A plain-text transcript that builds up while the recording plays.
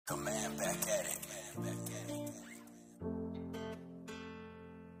Man back at it. Man back at it.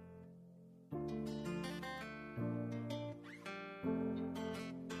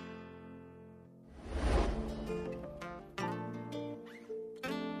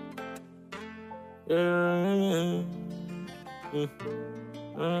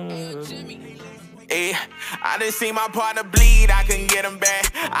 Hey, I done seen my partner bleed, I couldn't get him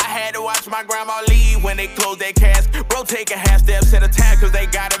back. I had to watch my grandma leave when they closed their cask. Bro taking half steps at a time cause they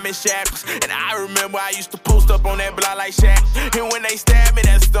got him in shackles. And I remember I used to post up on that block like Shaq. And when they stabbed me,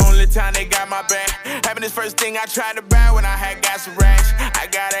 that's the only time they got my back. Having this first thing I tried to buy when I had got some racks. I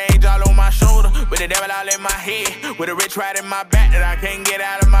got an angel all on my shoulder, with the devil all in my head, with a rich right in my back that I can't get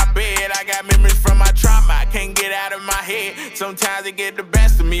out of my bed. I got memories from my trauma, I can't get out of my head. Sometimes it get the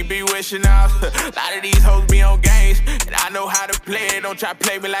best of me, be wishing off. A lot of these hoes be on games, and I know how to play it. Don't try to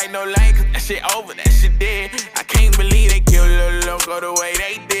play me like no lane, cause that shit over, that shit dead. I can't believe they killed Lil Loco the way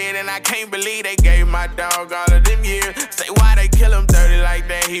they did, and I can't believe they gave my dog all of them years. Say why they kill him dirty like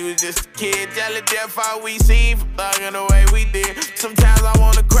that, he was just a kid. Tell the death all we see for thugging the way we did. Sometimes I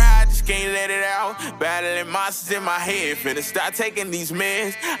wanna cry, I just can't let it out. Battling monsters in my head, finna start taking these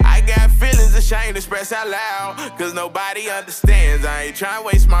meds. I got feelings ashamed to express out loud, cause nobody understands. I ain't trying to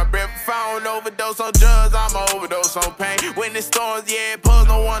waste my breath. If I don't overdose on drugs, I'ma overdose on pain. When it storms, yeah, it pulls,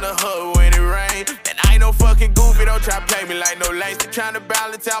 no one to hug when it rain. And I ain't no fucking goofy, don't try to play me like no lame. Still trying to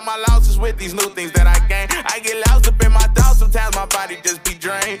balance out my losses with these new things that I gain. I get lost up in my thoughts, sometimes my body just be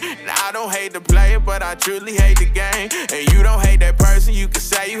drained. And I don't hate the player, but I truly hate the game. And you don't hate that person, you can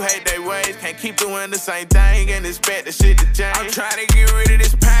say you hate their ways. Can't keep doing the same thing and expect the shit to change. I'm trying to get rid of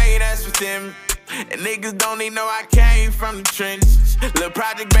this pain that's within me. And niggas don't even know I came from the trenches. Lil'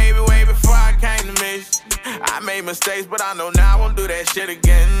 project baby way before I came to Mission. I made mistakes, but I know now I won't do that shit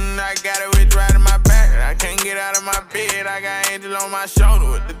again. I got a witch right in my back, I can't get out of my bed. I got angel on my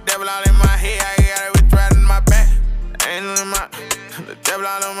shoulder with the devil all in my head. I got a witch right in my back, angel in my, the devil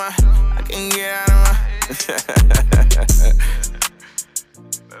all on my, I can't get out of my.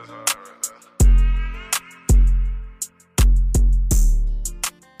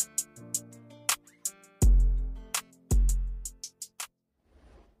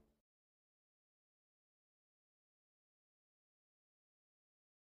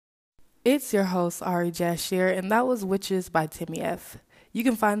 It's your host, Ari Jashir, and that was Witches by Timmy F. You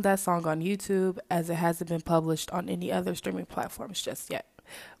can find that song on YouTube, as it hasn't been published on any other streaming platforms just yet.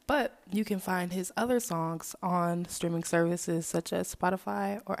 But you can find his other songs on streaming services such as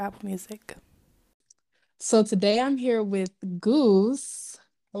Spotify or Apple Music. So today I'm here with Goose.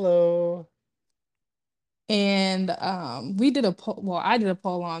 Hello. And we did a poll, well, I did a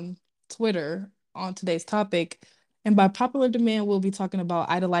poll on Twitter on today's topic. And by popular demand, we'll be talking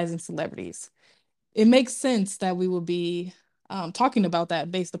about idolizing celebrities. It makes sense that we will be talking about that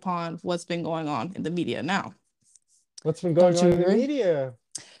based upon what's been going on in the media now. What's been going Don't on you in the agree? media?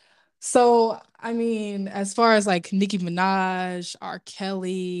 So, I mean, as far as like Nicki Minaj, R.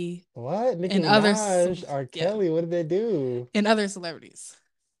 Kelly, What? Nicki and other Minaj, R. yeah, Kelly, what did they do? and other celebrities.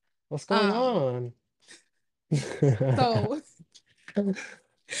 What's going Um, on? so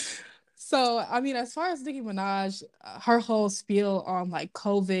So, I mean, as far as Nicki Minaj, her whole spiel on like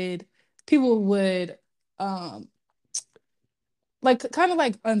COVID, people would like kind of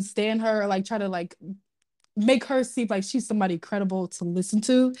like unstand her, like try to like make her seem like she's somebody credible to listen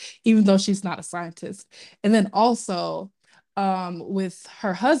to, even though she's not a scientist. And then also with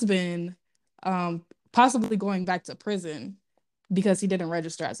her husband possibly going back to prison because he didn't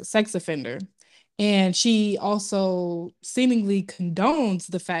register as a sex offender. And she also seemingly condones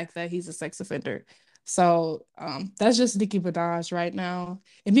the fact that he's a sex offender. So that's just Nicki Minaj right now.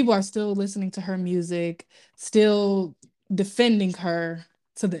 And people are still listening to her music, still defending her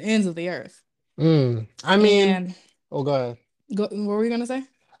to the ends of the earth. I mean, And oh, go ahead. what were you going to say?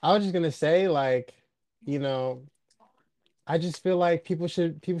 I was just gonna say, like, I just feel like people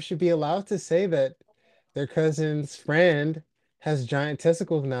should be allowed to say that their cousin's friend has giant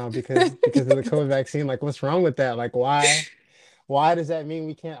testicles now because of the COVID vaccine. Like, what's wrong with that? Like, why does that mean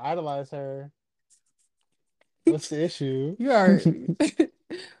we can't idolize her? What's the issue? You are.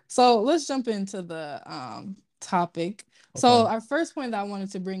 So let's jump into the topic. So Okay. our first point that I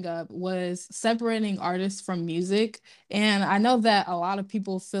wanted to bring up was separating artists from music. And I know that a lot of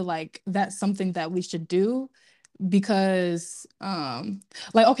people feel like that's something that we should do because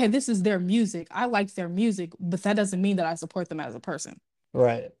like, okay, this is their music. I like their music, but that doesn't mean that I support them as a person.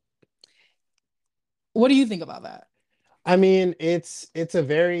 Right. What do you think about that? I mean, it's a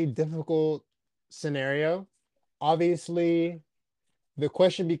very difficult scenario. Obviously, the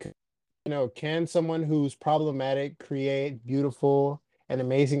question becomes, can someone who's problematic create beautiful and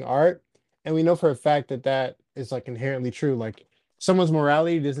amazing art. And we know for a fact that that is like inherently true. Like someone's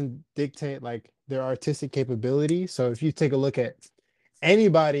morality doesn't dictate like their artistic capability. So if you take a look at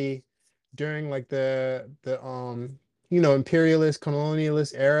anybody during like the imperialist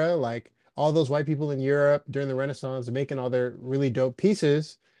colonialist era, like all those white people in Europe during the Renaissance making all their really dope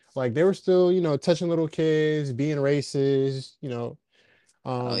pieces, like they were still, touching little kids, being racist, Oh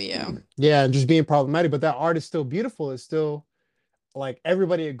um yeah. yeah, and just being problematic. But that art is still beautiful. It's still like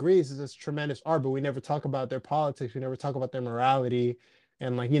everybody agrees is this tremendous art, but we never talk about their politics. We never talk about their morality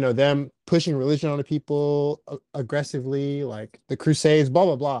and like, them pushing religion on the people aggressively, like the Crusades, blah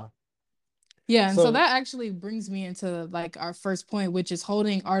blah blah. Yeah, and so So that actually brings me into like our first point, which is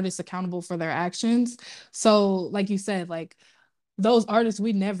holding artists accountable for their actions. So, like you said, like those artists,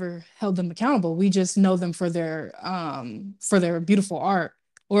 we never held them accountable. We just know them for their beautiful art,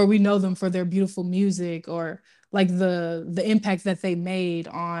 or we know them for their beautiful music, or like the impact that they made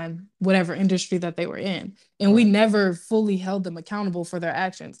on whatever industry that they were in. And we right. never fully held them accountable for their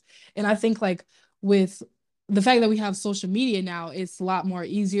actions. And I think like with the fact that we have social media now, it's a lot more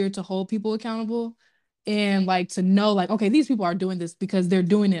easier to hold people accountable and like to know like, okay, these people are doing this because they're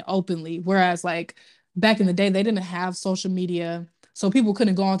doing it openly. Whereas like back in the day, they didn't have social media. So people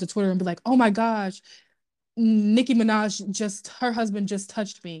couldn't go onto Twitter and be like, oh my gosh, Nicki Minaj just, her husband just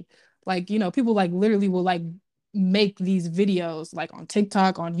touched me. Like, people like literally will like make these videos like on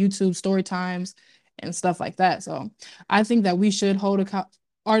TikTok, on YouTube, story times, and stuff like that. So I think that we should hold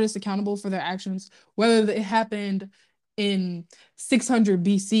artists accountable for their actions, whether it happened in 600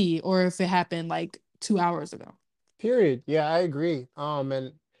 BC or if it happened like 2 hours ago. Period. Yeah, I agree.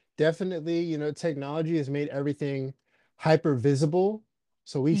 And definitely, technology has made everything hyper visible.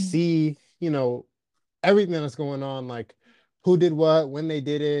 So we Mhm. see, everything that's going on, like who did what, when they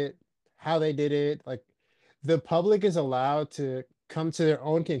did it, how they did it. Like the public is allowed to come to their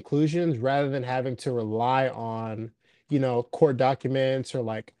own conclusions rather than having to rely on, court documents or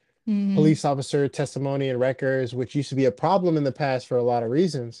like Mhm. police officer testimony and records, which used to be a problem in the past for a lot of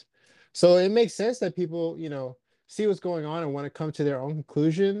reasons. So it makes sense that people, see what's going on and want to come to their own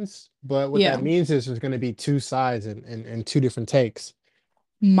conclusions. But what that Yeah. means is there's going to be two sides and two different takes.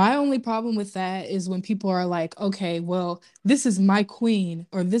 My only problem with that is when people are like, okay, well, this is my queen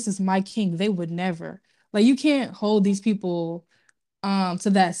or this is my king. They would never. Like you can't hold these people to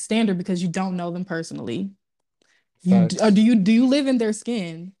that standard because you don't know them personally. Facts. Do you live in their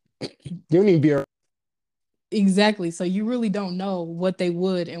skin? You don't need to be Exactly. So you really don't know what they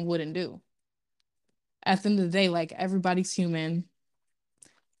would and wouldn't do. At the end of the day, like everybody's human.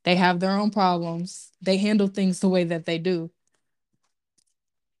 They have their own problems. They handle things the way that they do.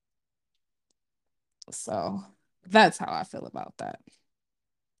 So that's how I feel about that.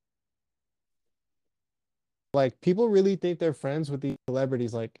 like people really think they're friends with these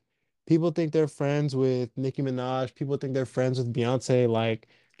celebrities. Like people think they're friends with Nicki Minaj. People think they're friends with Beyonce. Like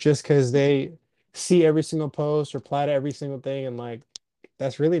just because they see every single post, reply to every single thing, and like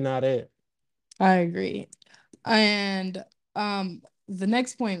that's really not it. I agree. And the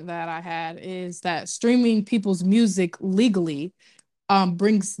next point that I had is that streaming people's music legally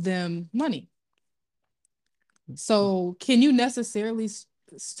brings them money. So can you necessarily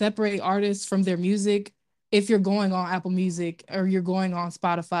separate artists from their music if you're going on Apple Music or you're going on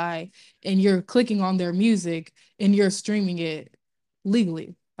Spotify and you're clicking on their music and you're streaming it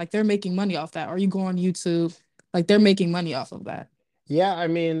legally? Like they're making money off that. Or you go on YouTube, like they're making money off of that. Yeah, I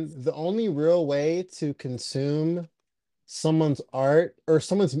mean, the only real way to consume someone's art or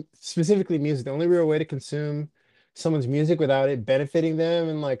someone's specifically music, the only real way to consume someone's music without it benefiting them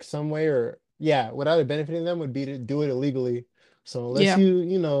in like some way or yeah, without it benefiting them would be to do it illegally. So unless Yeah.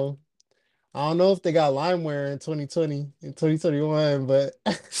 I don't know if they got LimeWare in 2020, in 2021, but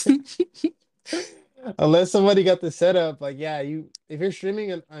unless somebody got the setup, like yeah, if you're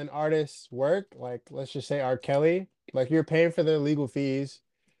streaming an artist's work, like let's just say R. Kelly, like you're paying for their legal fees.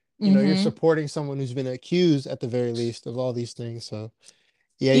 You're Mm-hmm. supporting someone who's been accused at the very least of all these things. So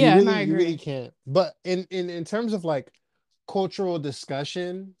yeah, Yeah, and I you really agree. can't. But in terms of like cultural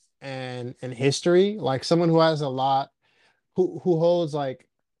discussion and history, like someone who has a lot who holds like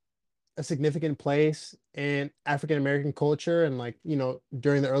a significant place in African American culture and like,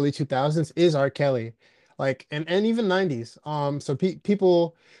 during the early 2000s is R. Kelly. Like and even 90s. So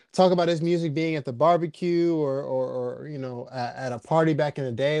people talk about his music being at the barbecue or at a party back in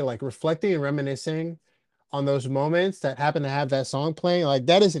the day, like reflecting and reminiscing on those moments that happen to have that song playing. Like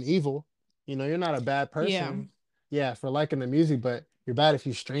that isn't evil. You're not a bad Yeah. person, yeah, for liking the music, but you're bad if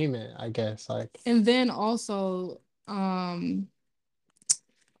you stream it, I guess. Like And then also, what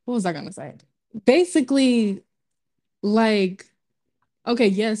was I gonna say? Basically, like Okay,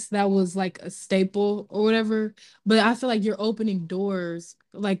 yes, that was like a staple or whatever, but I feel like you're opening doors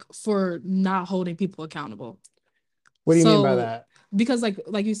like for not holding people accountable. What do you mean by So that? because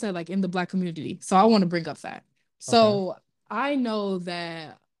like you said, like in the Black community. So I want to bring up that. Okay. So I know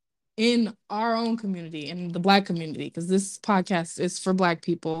that in our own community, in the Black community, because this podcast is for Black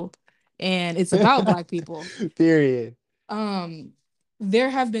people and it's about Black people, Period. um, there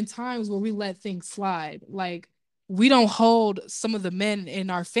have been times where we let things slide. Like we don't hold some of the men in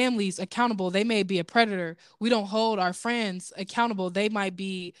our families accountable. They may be a predator. We don't hold our friends accountable. They might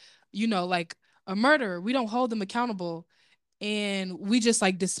be, like a murderer. We don't hold them accountable. And we just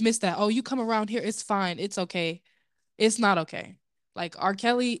like dismiss that. Oh, you come around here, it's fine. It's okay. It's not okay. Like R.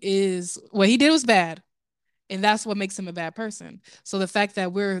 Kelly is what he did was bad. And that's what makes him a bad person. So the fact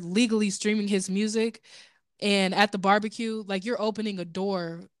that we're legally streaming his music and at the barbecue, like you're opening a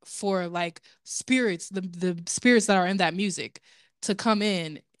door for like spirits, the spirits that are in that music to come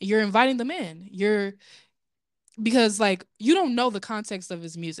in. You're inviting them in. Because like you don't know the context of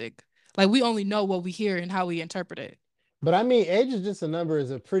his music. Like we only know what we hear and how we interpret it. But I mean, age is just a number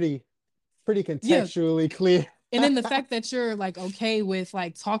is a pretty Yeah. contextually clear. And then the fact that you're like okay with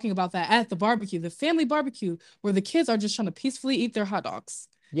like talking about that at the barbecue, the family barbecue, where the kids are just trying to peacefully eat their hot dogs.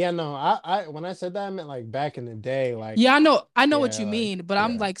 Yeah, no, I when I said that I meant like back in the day, like Yeah, I know what yeah, you like mean, but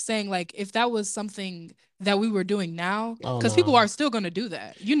I'm yeah. like saying like if that was something that we were doing now, Oh because people no. are still gonna do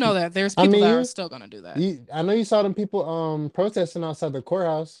that. You know that there's I people mean that are you still gonna do that. you I know you saw them people protesting outside the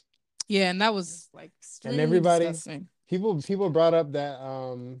courthouse Yeah, and that was like and extremely everybody disgusting. people brought up that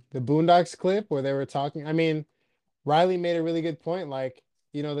the Boondocks clip where they were talking. I mean, Riley made a really good point. Like,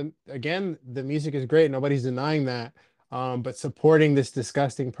 the music is great. Nobody's denying that. But supporting this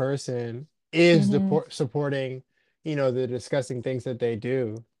disgusting person is Hmm. supporting, the disgusting things that they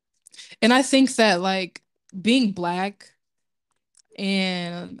do. And I think that like being black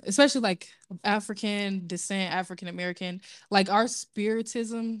and especially like African descent, African American, like our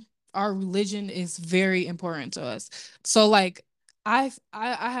spiritism, our religion is very important to us. So like I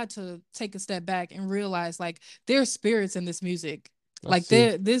had to take a step back and realize like there's spirits in this music. I Like see.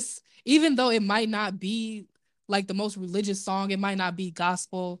 there this even though it might not be like the most religious song, it might not be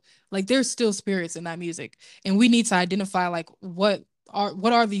gospel, like there's still spirits in that music. And we need to identify like what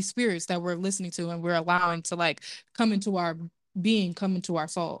are these spirits that we're listening to and we're allowing to like come into our being, come into our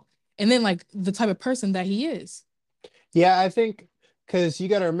soul, and then like the type of person that he is. Yeah, I think because you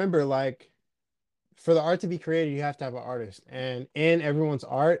got to remember, like, for the art to be created, you have to have an artist, and in everyone's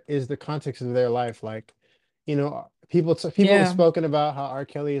art is the context of their life. Like, people have Yeah. spoken about how R.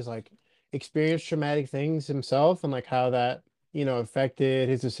 Kelly is like experienced traumatic things himself, and like how that affected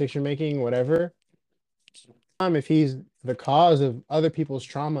his decision making, whatever. If he's the cause of other people's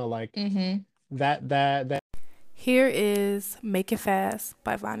trauma, like Mm-hmm. that. Here is Make It Fast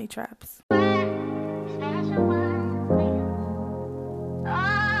by Vonnie Traps.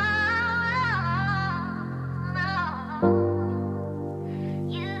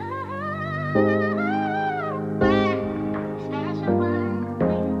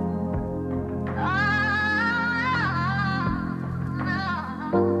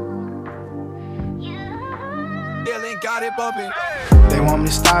 Got it bumping. They want me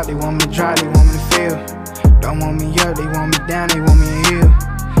to stop, they want me to drive, they want me to feel. Don't want me up, they want me down, they want me to heal.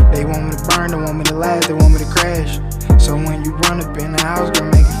 They want me to burn, they want me to last, they want me to crash. So when you run up in the house, girl,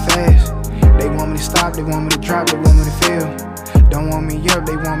 make it fast. They want me to stop, they want me to drop, they want me to feel. Don't want me up,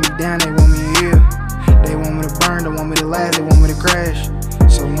 they want me down, they want me to heal. They want me to burn, they want me to last, they want me to crash.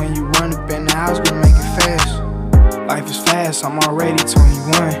 So when you run up in the house, girl, make it fast. Life is fast, I'm already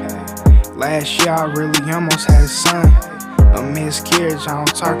 21. Last year I really almost had a son. A miscarriage, I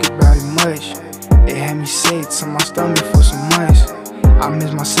don't talk about it much. It had me sick to my stomach for some months. I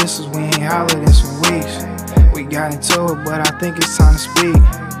miss my sisters, we ain't hollered in some weeks. We got into it, but I think it's time to speak.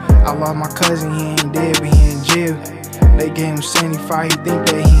 I lost my cousin, he ain't dead, but he in jail. They gave him 75, he think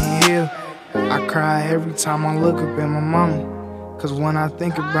that he ain't healed. I cry every time I look up at my mama, cause when I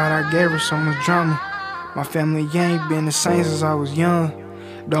think about it, I gave her so much drama. My family ain't been the same since I was young.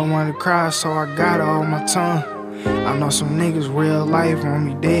 Don't wanna cry, so I gotta hold my tongue. I know some niggas real life want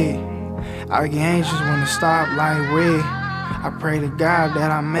me dead. I get anxious when the stoplight red. I pray to God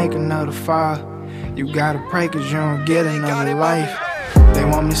that I make another fire. You gotta pray cause you don't get another life. They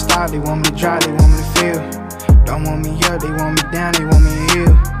want me to stop, they want me to drive, they want me to feel. Don't want me up, they want me down, they want me to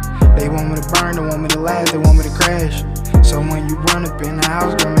heal. They want me to burn, they want me to last, they want me to crash. So when you run up in the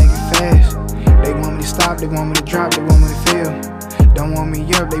house, girl, make it fast. They want me to stop, they want me to drop, they want me to feel. Don't want me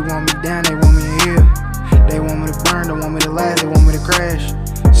up, they want me down, they want me to heal. They want me to burn, they want me to last, they want me to crash.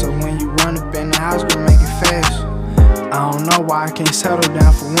 So when you run up in the house, girl, make it fast. I don't know why I can't settle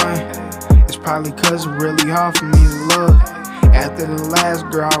down for one. It's probably cause it's really hard for me to love. After the last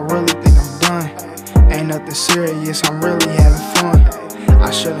girl, I really think I'm done. Ain't nothing serious, I'm really having fun.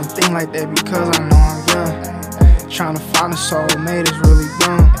 I shouldn't think like that because I know I'm young. Trying to find a soulmate is really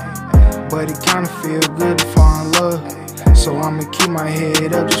dumb, but it kinda feel good to fall in love. So I'ma keep my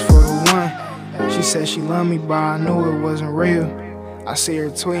head up just for the one. She said she loved me, but I knew it wasn't real. I see her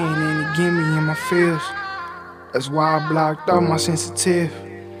tweeting and it get me in my feels. That's why I blocked off my sensitive,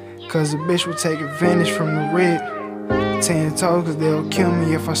 cause a bitch will take advantage from the red. 10 toes cause they'll kill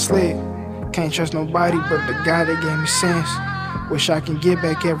me if I slip. Can't trust nobody but the guy that gave me sense. Wish I can get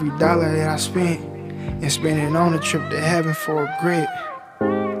back every dollar that I spent and spend it on a trip to heaven for a grit.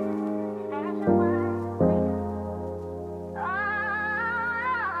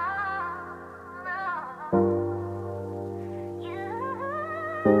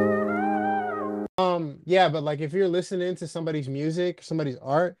 Yeah, but like if you're listening to somebody's music, somebody's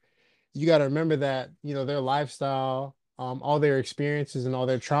art, you got to remember that, their lifestyle, all their experiences and all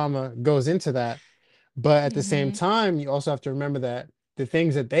their trauma goes into that. But at the same Mm-hmm. time, you also have to remember that the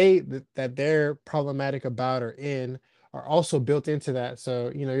things that they're problematic about or in are also built into that.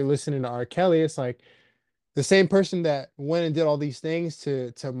 So, you're listening to R. Kelly, it's like the same person that went and did all these things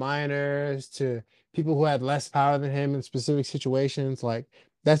to minors, to people who had less power than him in specific situations, like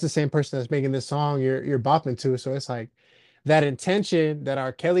that's the same person that's making this song you're bopping to. So it's like that intention that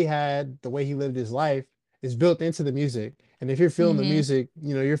R. Kelly had, the way he lived his life, is built into the music. And if you're feeling the Mm-hmm. music,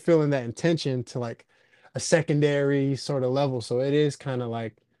 you're feeling that intention to like a secondary sort of level. So it is kind of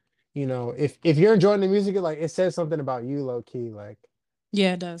like, if you're enjoying the music, it says something about you low key. Like,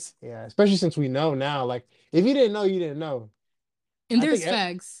 Yeah, it does. yeah, especially since we know now. Like, if you didn't know, you didn't know. And I think, there's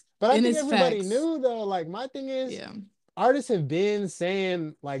facts. but I And think it's everybody facts. knew though. Like, my thing is, Yeah. artists have been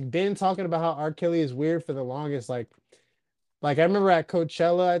saying, like, been talking about how R. Kelly is weird for the longest. Like I remember at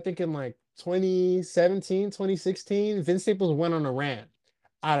Coachella, I think in like 2017, 2016, Vince Staples went on a rant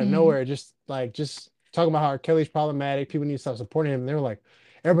out of Mm-hmm. nowhere, just talking about how R. Kelly's problematic. People need to stop supporting him. And they were like,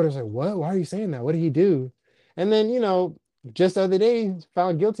 everybody was like, what? Why are you saying that? What did he do? And then, just the other day, he's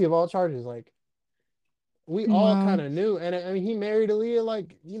found guilty of all charges. Like, we all kind Wow. of knew. And I mean, he married Aaliyah,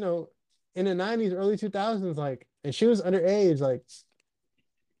 like, in the 90s, early 2000s, like, and she was underage. Like,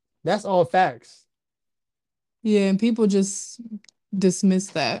 that's all facts. Yeah, and people just dismiss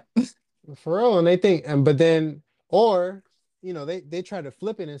that. For real, and they think, but then, or they try to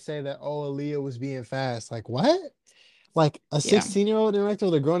flip it and say that, oh, Aaliyah was being fast. Like what? Like a Yeah, 16-year-old interacting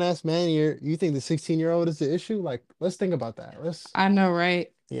with a grown ass man, you think the 16-year-old is the issue? Like, let's think about that. I know,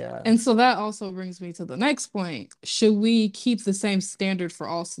 right? Yeah. And so that also brings me to the next point. Should we keep the same standard for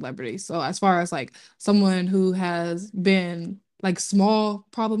all celebrities? So as far as like someone who has been like small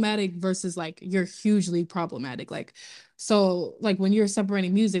problematic versus like you're hugely problematic. Like so like when you're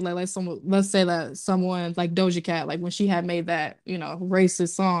separating music, let's say that someone like Doja Cat, like when she had made that,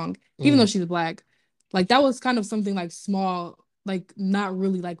 racist song, even though Mm. she's black, like that was kind of something like small, like not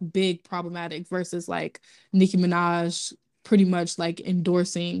really like big problematic versus like Nicki Minaj pretty much like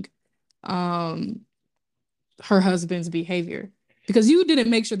endorsing um her husband's behavior because you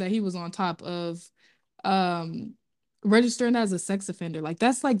didn't make sure that he was on top of um registering as a sex offender. Like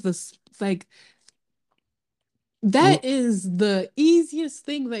that's like this like M- that is the easiest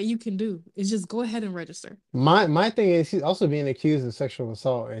thing that you can do is just go ahead and register. My thing is she's also being accused of sexual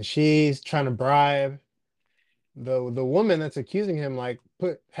assault, and she's trying to bribe the woman that's accusing him. Like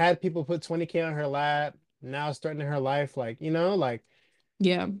had people put 20K on her lap. Now it's threatening her life. Like like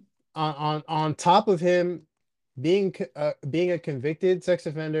Yeah. on top of him being a convicted sex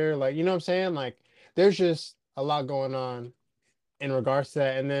offender, like what I'm saying, like there's just a lot going on in regards to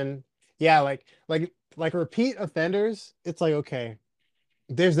that. And then yeah, like repeat offenders, it's like okay,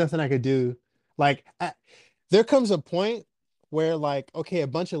 there's nothing I could do. Like there comes a point where like okay, a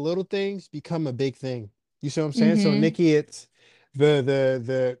bunch of little things become a big thing. You see what I'm saying? So Mm-hmm. Nikki, it's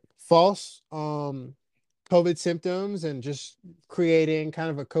the false COVID symptoms and just creating kind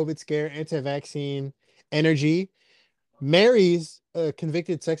of a COVID scare, anti-vaccine energy. Mary's a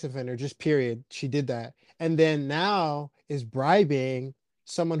convicted sex offender, just period. She did that. And then now is bribing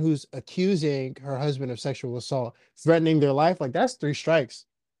someone who's accusing her husband of sexual assault, threatening their life. Like that's three strikes.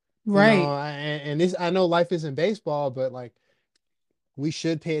 Right. And this I know life isn't baseball, but like we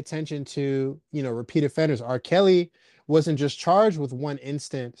should pay attention to, repeat offenders. R. Kelly wasn't just charged with one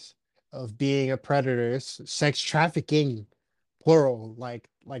instance of being a predator, it's sex trafficking, plural. Like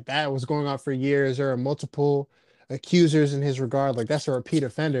that was going on for years. There are multiple accusers in his regard. Like that's a repeat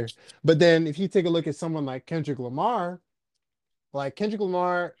offender. But then if you take a look at someone like Kendrick Lamar,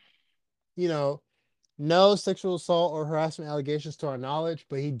 you know, no sexual assault or harassment allegations to our knowledge,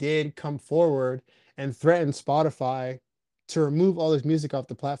 but he did come forward and threaten Spotify to remove all his music off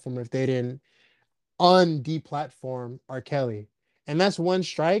the platform if they didn't undeplatform R. Kelly. And that's one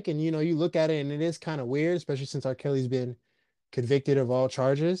strike. And you look at it and it is kind of weird, especially since R. Kelly's been convicted of all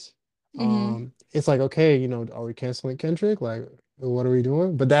charges. Mm-hmm. It's like, okay, are we canceling Kendrick? Like, what are we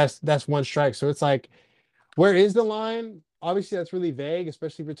doing? But that's one strike. So it's like, where is the line? Obviously, that's really vague,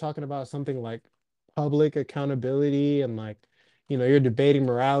 especially if you're talking about something like public accountability and like, you're debating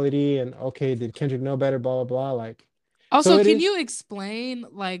morality and okay, did Kendrick know better? Blah blah blah. Like, so Also, it can is. you explain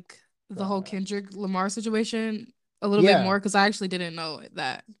like the whole Kendrick Lamar situation a little bit Yeah, more? Because I actually didn't know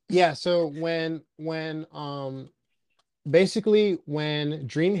that. yeah. So basically when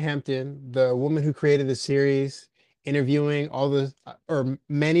Dream Hampton, the woman who created the series, interviewing all the or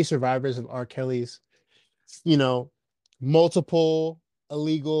many survivors of R. Kelly's, you know, multiple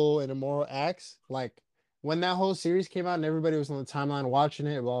illegal and immoral acts, like when that whole series came out and everybody was on the timeline watching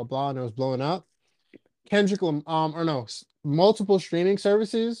it, blah blah, and it was blowing up. Or no, multiple streaming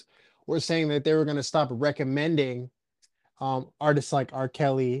services were saying that they were going to stop recommending artists like R.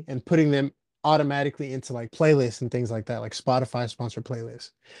 Kelly and putting them automatically into like playlists and things like that, like Spotify sponsored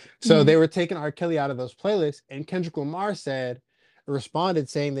playlists. So Mm-hmm. they were taking R. Kelly out of those playlists, and Kendrick Lamar responded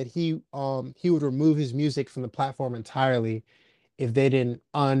saying that he would remove his music from the platform entirely if they didn't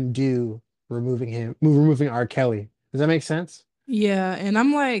undo removing R. Kelly. Does that make sense? Yeah, and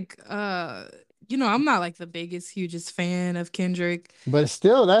I'm like, I'm not like the biggest, hugest fan of Kendrick. But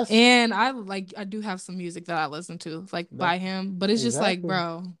still, And I do have some music that I listen to, like that by him, but it's just like, exactly.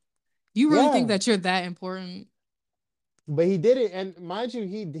 bro, you really think Yeah. that you're that important? But he did it, and mind you,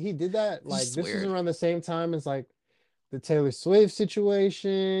 he did that It's like just this was weird. around the same time as like the Taylor Swift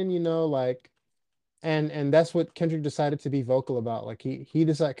situation, like and that's what Kendrick decided to be vocal about. Like he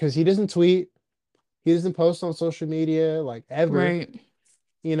decided because he doesn't tweet, he doesn't post on social media like ever, Right.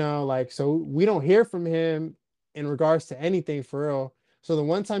 like so we don't hear from him in regards to anything for real. So the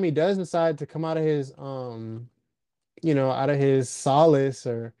one time he does decide to come out of his out of his solace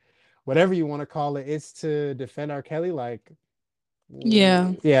or whatever you want to call it, it's to defend R. Kelly. Like,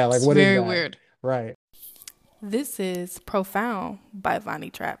 Yeah. yeah, like It's what is very that? weird. Right. This is Profound by Vonnie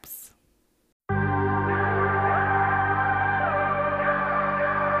Traps.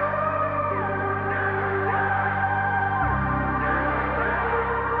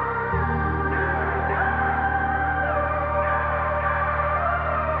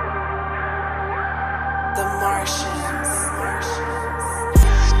 The Martians.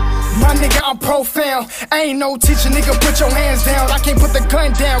 My nigga, I'm profound. I ain't no teacher, nigga, put your hands down. I can't put the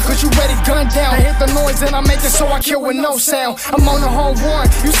gun down, cause you ready gun down. I hit the noise and I make it so I kill with no sound. I'm on the home run,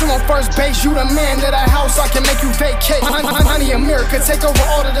 you still on first base. You the man of the house, I can make you vacate. Honey, America, take over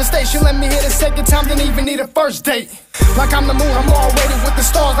all of the states. She let me hit a second time, didn't even need a first date. Like I'm the moon, I'm already with the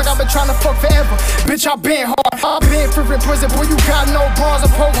stars. Like I've been trying to fuck forever. Bitch, I been hard. I've been free in prison, boy, you got no bars. I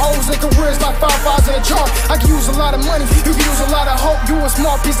poke holes in careers like 5 5s in a jar. I can use a lot of money, you can use a lot of hope. You a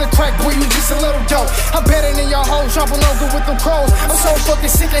small piece of crack, boy, you just a little dope. I'm better than your hoes, dropping longer with them crows. I'm so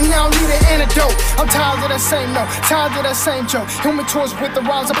fucking sick and now I need an antidote. I'm tired of that same note, tired of that same joke. Human torch with the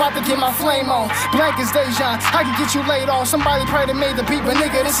rhymes, about to get my flame on. Black as Dejan, I can get you laid off. Somebody pray to made the beat, but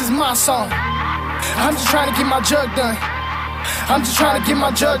nigga, this is my song. I'm just trying to get my jug done. I'm just trying to get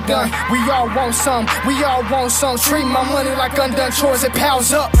my jug done. We all want some, we all want some. Treat my money like undone chores, it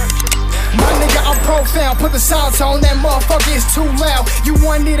piles up. My nigga, I'm profound, put the sounds on, that motherfucker is too loud. You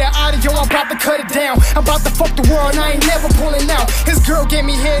want need an audio, I'm about to cut it down. I'm about to fuck the world, I ain't never pulling out. His girl gave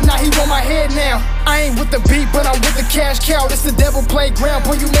me head, now he want my head now. I ain't with the beat, but I'm with the cash cow. This the devil playground,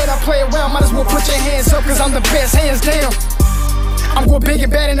 boy, you made I play around. Might as well put your hands up, cause I'm the best, hands down. I'm going big and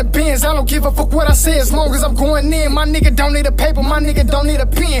bad in the bins. I don't give a fuck what I say as long as I'm going in. My nigga don't need a paper, my nigga don't need a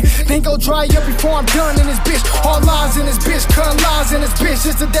pen. Then go dry up before I'm done in this bitch. All lies in this bitch, cut lies in this bitch.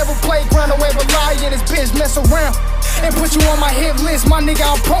 It's the devil playground, no ever lie in this bitch. Mess around and put you on my hit list. My nigga,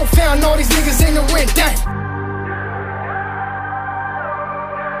 I'm profound. All these niggas ignorant, dang.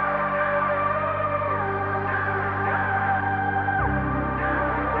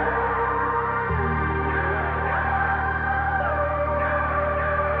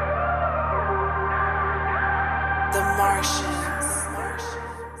 The Martians.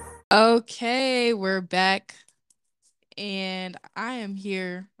 Okay, we're back. And I am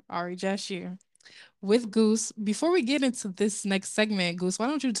here, Ari Jashir, with Goose. Before we get into this next segment, Goose, why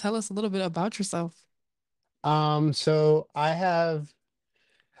don't you tell us a little bit about yourself? So I'm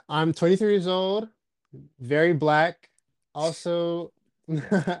 23 years old, very black. Also,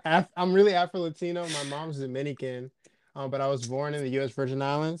 I'm really Afro-Latino. My mom's Dominican, but I was born in the U.S. Virgin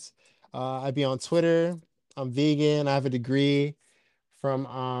Islands. I be on Twitter. I'm vegan. I have a degree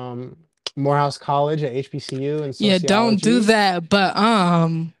from Morehouse College at HBCU in Yeah, don't do sociology. that. But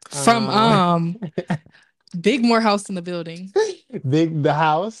from Uh, Big Morehouse in the building. the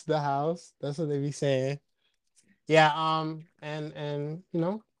house. That's what they be saying. Yeah, and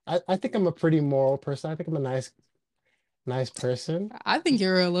I think I'm a pretty moral person. I think I'm a nice person. I think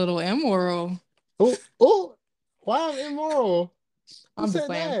you're a little immoral. Oh, why I'm immoral? Who I'm just said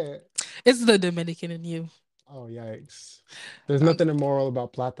playing. that? It's the Dominican in you. Oh, yikes. There's I'm nothing immoral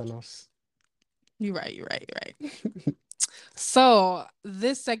about plátanos. You're right. You're right. You're right. So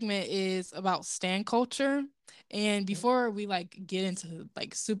this segment is about stan culture. And before we like get into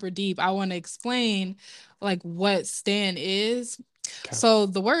like super deep, I want to explain like what stan is. Okay. So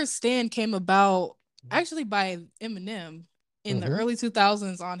the word stan came about actually by Eminem in the Mhm. early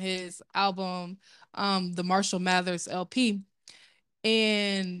 2000s on his album the Marshall Mathers LP.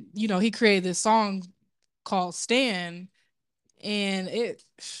 And he created this song called Stan, and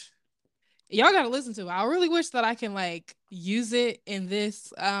y'all gotta listen to it. I really wish that I can like use it in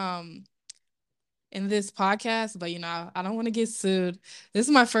this podcast, but I don't want to get sued. This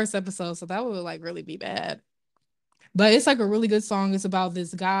is my first episode, so that would like really be bad. But it's like a really good song. It's about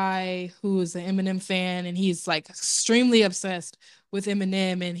this guy who is an Eminem fan, and he's like extremely obsessed with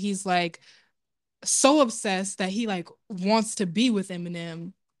Eminem, and he's like so obsessed that he like wants to be with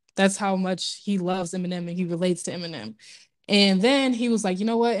Eminem. That's how much he loves Eminem and he relates to Eminem. And then he was like, you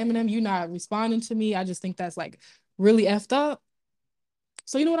know what, Eminem, you're not responding to me. I just think that's like really effed up.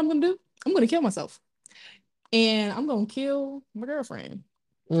 So you know what I'm gonna do? I'm gonna kill myself. And I'm gonna kill my girlfriend.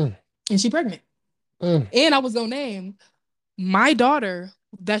 Mm, And she's pregnant. mm. And I was gonna name my daughter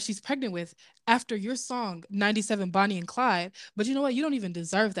that she's pregnant with after your song 97 Bonnie and Clyde. But you know what? You don't even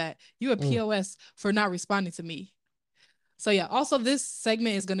deserve that. You're a POS for not responding to me. So yeah, also this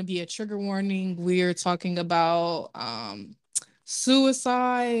segment is going to be a trigger warning. We're talking about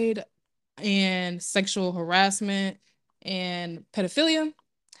suicide and sexual harassment and pedophilia.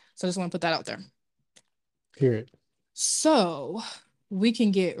 So I just want to put that out there. Period. So we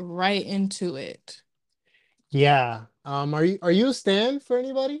can get right into it. Yeah. Are you a stan for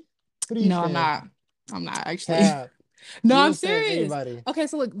anybody? Who do you No, I'm stan? not. I'm not actually. Cap. No, You I'm don't stan serious. anybody. Okay,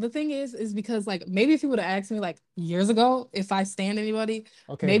 so look, the thing is because like maybe if you would have asked me like years ago if I stand anybody,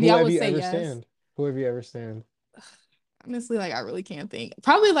 Okay, maybe who I have would you say ever yes. stand? Who have you ever stand? Honestly, like I really can't think.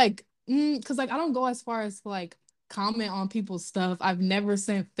 Probably like, because like I don't go as far as like comment on people's stuff. I've never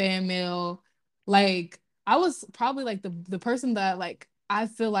sent fan mail. Like I was probably like the person that like I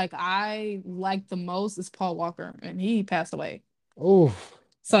feel like I like the most is Paul Walker, and he passed away. Oh,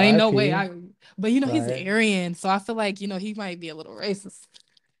 So ain't no way RIP. but he's Right. Aryan, so I feel like he might be a little racist.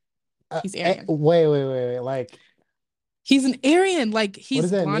 He's Aryan. Wait. Like, He's an Aryan, like what he's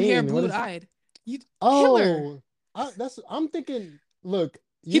does that blonde hair, mean? blue eyed. Hitler. Oh, I'm thinking. Look,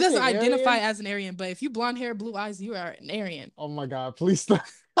 He you doesn't say identify Aryan? as an Aryan, but if you blonde hair, blue eyes, you are an Aryan. Oh my God, please stop.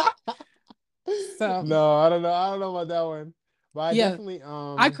 So No, I don't know. I don't know about that one. But I yeah, definitely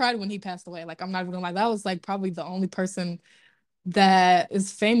I cried when he passed away. Like I'm not even gonna lie, that was like probably the only person that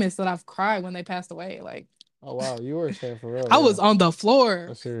is famous that I've cried when they passed away. Like, oh wow, you were a stan for real. I Yeah. was on the floor.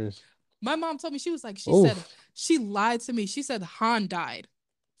 I'm serious. My mom told me she said Oof. she lied to me. She said Han died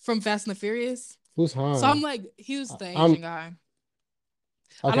from Fast and the Furious. Who's Han? So I'm like, he was the I'm Asian guy.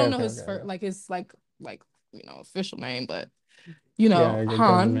 I don't know his official name, but Yeah, Han.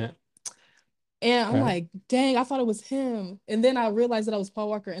 government. And I'm Okay. like, dang, I thought it was him. And then I realized that I was Paul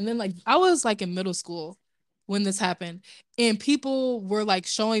Walker. And then like I was like in middle school when this happened, and people were like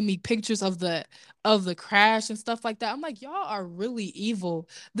showing me pictures of the crash and stuff like that. I'm like, y'all are really evil.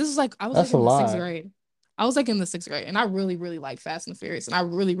 This is like I was That's like a in the sixth lot. grade. I was like in the sixth grade, and I really, really liked Fast and the Furious, and I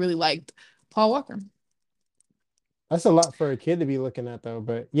really, really liked Paul Walker. That's a lot for a kid to be looking at though.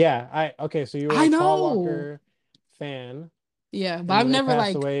 But yeah, okay, so you were I a Paul know. Walker fan, Yeah, and but I've when they never passed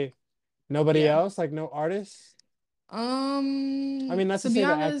like away, nobody yeah. else, like no artists. I mean, not to To be say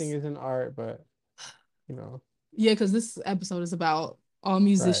that honest, acting isn't art, but you know, yeah, because this episode is about all right?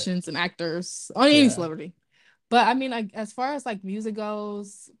 musicians and actors, or any Yeah. celebrity. But I mean, like as far as like music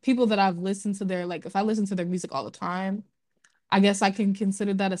goes, people that I've listened to their like if I listen to their music all the time, I guess I can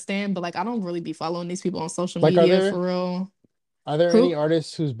consider that a stan. But like I don't really be following these people on social Like, media for real. are there any Who?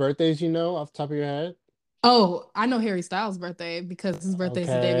 artists whose birthdays you know off the top of your head? Oh, I know Harry Styles' birthday because his birthday is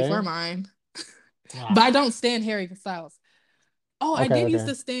the day before Okay. mine. Ah, But I don't stan Harry Styles. Oh, I did used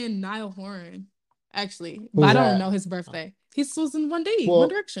okay. to stan Niall Horan, actually, but I Who's don't that? know his birthday. He was in One Well,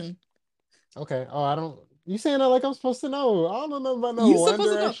 Direction. okay. Oh, I don't. You saying that like I'm supposed to know? I don't know nothing about no You One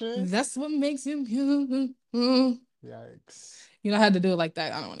supposed to know. Direction. That's what makes him you. Yikes. I had to do it like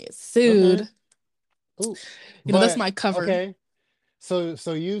that. I don't want to get Okay. sued. Ooh. That's But my cover. okay. So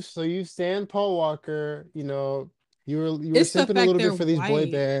you stand Paul Walker, you were It's the simping a fact little they're bit for these boy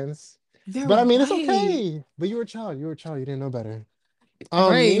white. bands. They're But I mean it's white. okay. But you were a child. You were a child. You didn't know better.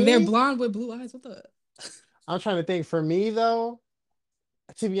 Right. And they're Me, blonde with blue eyes. What the? I'm trying to think. For me though,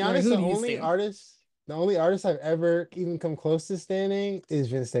 to be Right. honest, Who the do you only stand? artist, the only artist I've ever even come close to standing is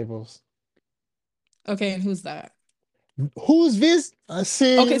Vince Staples. Okay. And who's that? Who's Vince?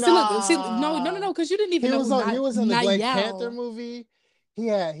 See, Okay. See, look. See, no, no, no, nah. no. Because you didn't even He know was who on. He was on the Black Panther Niall. movie. He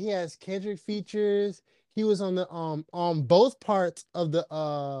has Kendrick features. He was on the on both parts of the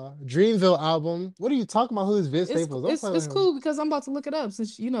Dreamville album. What are you talking about? Who is Vince It's Staples? Don't it's play with it's him. cool because I'm about to look it up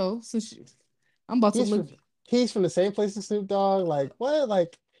I'm about to He's look. from he's from the same place as Snoop Dogg. Like what?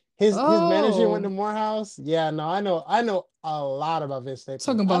 Like his manager went to Oh, Morehouse. Yeah, no, I know a lot about Vince Staples.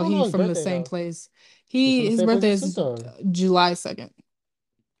 talking I about don't he know his from the birthday same though. place. He's from the His same place birthday as Snoop is Dogg. July 2nd.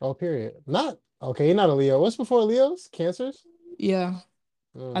 Oh, period. Not okay. He's not a Leo. What's before Leo's? Cancers. Yeah,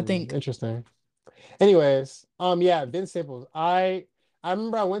 I think. Interesting. Anyways, yeah, Vince Staples. I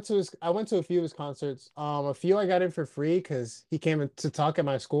remember I went to a few of his concerts. A few I got in for free because he came in to talk at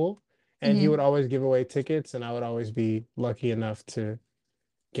my school, and he would Hmm. always give away tickets, and I would always be lucky enough to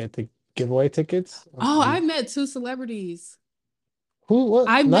get the giveaway tickets. Oh, I met two celebrities. Who? What?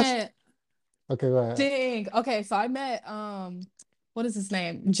 I Not met okay. Go ahead. Dang. Okay, so I met what is his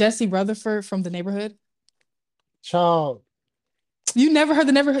name? Jesse Rutherford from The Neighborhood. Child, You never heard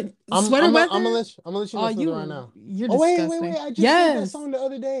The Neighborhood? Sweater Weather? I'm gonna let you Oh, know something right now. you're Oh wait! disgusting. I just saved that Yes. song the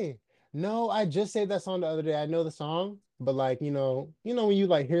other day. No, I just saved that song the other day. I know the song, but like when you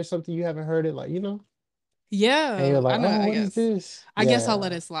like hear something you haven't heard it, like and you're Yeah, I like, know, oh, I what is guess. this? I guess I'll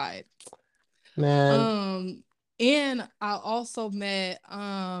let Yeah, it slide. man. Um, and I also met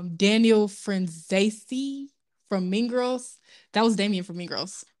Daniel Franzese from Mean Girls. That was Damien from Mean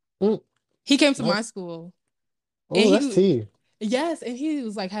Girls. Mm, He came to my that's school and oh, that's T. yes, and he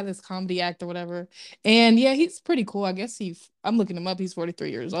was like had this comedy act or whatever. And yeah, he's pretty cool. I guess I'm looking him up. He's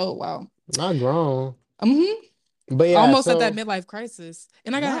 43 years old. Wow. Not grown, hmm but yeah. Almost at that So midlife crisis.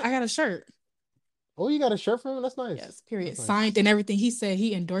 And not. I got a shirt. Oh, you got a shirt from him? That's nice. Yes, period. That's Signed nice. and everything. He said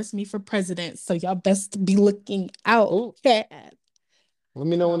he endorsed me for president. So y'all best be looking out. Oh, Yeah. let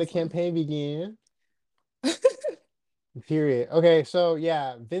me know That when the was fun. campaign begin. Period. Okay, so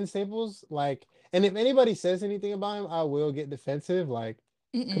yeah, Vince Staples, like, and if anybody says anything about him, I will get defensive, like,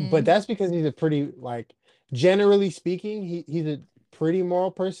 but Mm-mm. that's because he's a pretty, like, generally speaking, he's a pretty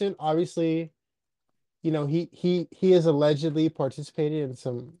moral person. Obviously, he has allegedly participated in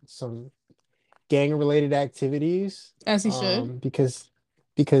some gang-related activities, As he should.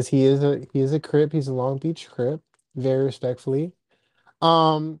 because he is a Crip, he's a Long Beach Crip, very respectfully.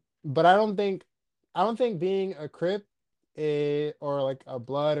 But I don't think being a Crip or like a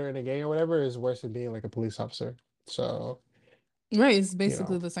blood or in a gang or whatever is worse than being like a police officer. So, Right. It's you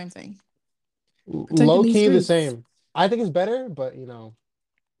basically know, the same thing. Protecting low these key the streets. same. I think it's better, but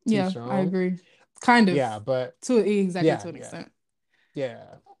teach Yeah, their I own. agree. Kind of Yeah, but exactly to yeah, an yeah, extent.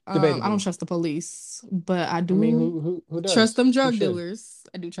 yeah. I don't Debatably. trust the police, but I I mean, do who trust does? them Who drug should? dealers.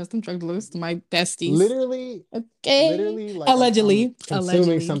 I do trust them drug dealers, my besties. Literally, Okay. literally, like I'm Allegedly.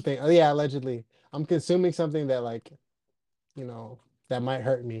 consuming Allegedly. something. Oh yeah, allegedly. I'm consuming something that like, you know, that might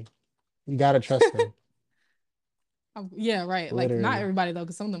hurt me. You gotta trust them. Yeah, right. Like not Literally. everybody though,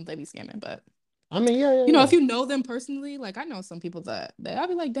 because some of them they be scamming, but I mean, yeah, yeah, if yeah. you know them personally, like I know some people that I'll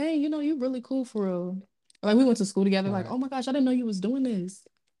be like, dang, you really cool for real. Like we went to school together, like, Right. oh my gosh, I didn't know you was doing this.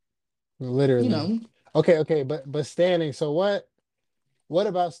 You Literally. know. Okay, but standing. So what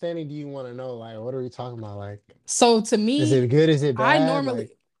about standing do you want to know? Like, what are we talking about? Like, So to is it me, good? Is it I bad? Like,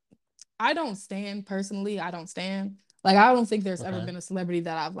 normally I don't stand personally. I don't stand. Like I don't think there's ever okay. been a celebrity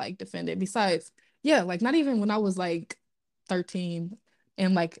that I've like defended. Besides, yeah, like not even when I was like 13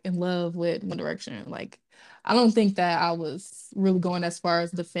 and like in love with One Direction. Like I don't think that I was really going as far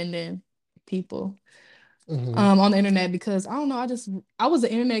as defending people Hmm. on the internet because I don't know, I was an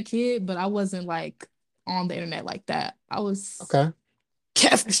internet kid, but I wasn't like on the internet like that. I was Okay.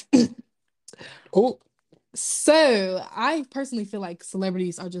 catfish. Oh, So I personally feel like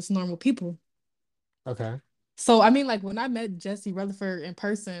celebrities are just normal people. okay. So I mean, like when I met Jesse Rutherford in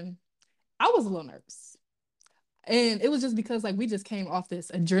person, I was a little nervous. And it was just because like we just came off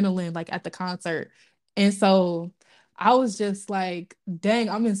this adrenaline like at the concert. And so I was just like, dang,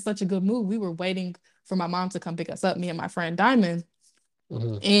 I'm in such a good mood. We were waiting for my mom to come pick us up, me and my friend Diamond.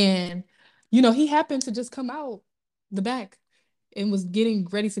 Hmm. And he happened to just come out the back and was getting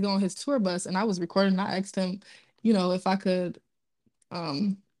ready to go on his tour bus. And I was recording. And I asked him, if I could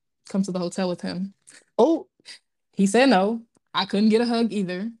um come to the hotel with him. Oh, He said no. I couldn't get a hug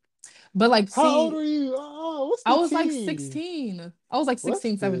either. But like, How old see, are you? Oh, what's I the was like tea? 16. I was like What's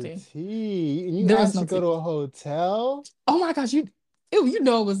 16, the 17. tea? And you There was asked no to go tea. to a hotel? Oh my gosh, you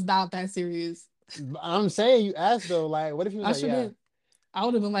know it was not that serious. I'm saying you asked though, like, what if he was I like, should yeah, have. I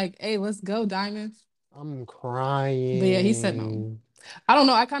would have been like, hey, let's go, Diamond. I'm But yeah, he said no. crying. I don't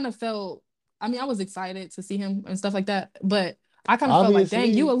know. I kind of felt, I mean, I was excited to see him and stuff like that, but I kind of felt like,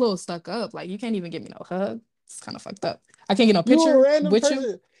 dang, you a Obviously, little stuck up. Like, you can't even give me no hug. It's kind of fucked up. I can't get no you a picture random with you.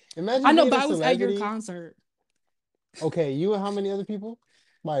 person. I Imagine know, being but a I was at your celebrity. concert, Okay, you and how many other people?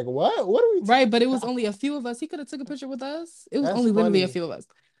 Like, what? What are we right? But it was talking? only a few of us. He could have took a picture with us. It was That's only literally a funny. few of us.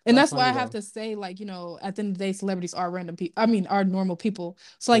 And That's that's why funny I have though. to say, like, at the end of the day, celebrities are random people. I mean, are normal people.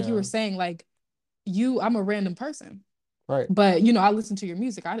 So, like you Yeah, were saying, like, I'm a random person. right. But I listen to your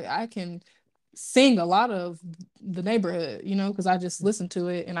music. I can sing a lot of the neighborhood, because I just listened to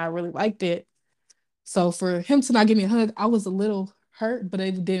it and I really liked it. So for him to not give me a hug, I was a little hurt, but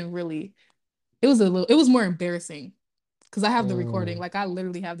it didn't really. It was more embarrassing because I have the recording. Mm, Like I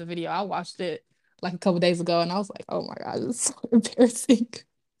literally have the video. I watched it like a couple days ago, and I was like, oh my god, it's so embarrassing.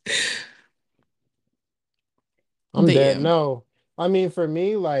 I'm But dead. yeah. No, I mean for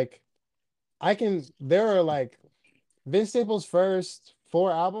me, like I can. There are like Vince Staples' first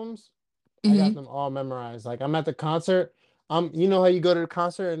four albums. I got Hmm. them all memorized. Like I'm at the concert. You know how you go to the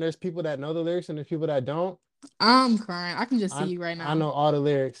concert and there's people that know the lyrics and there's people that don't. I'm crying. I can just see I you right I now. know all the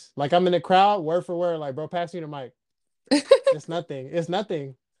lyrics. Like I'm in the crowd, word for word. Like bro, pass me the mic. It's nothing. It's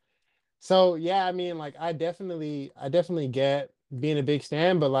nothing. So yeah, I mean, like I definitely get being a big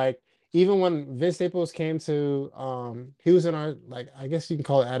stan, but like even when Vince Staples came to, he was in our like I guess you can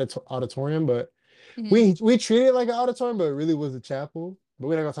call it auditorium, but Mhm. we treated it like an auditorium, but it really was a chapel. But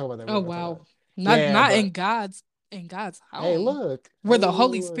we're not gonna talk about that. We're Oh not gonna talk about wow. it. Not Yeah, not but in God's hey, home look, where hey, the look,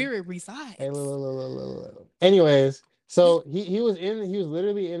 Holy look, look, Spirit hey, look, resides. look, look, look, look, look, look. Anyways, so he was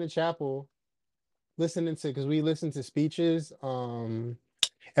literally in the chapel listening to because we listen to speeches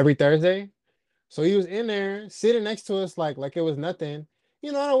every Thursday. So he was in there sitting next to us like it was nothing.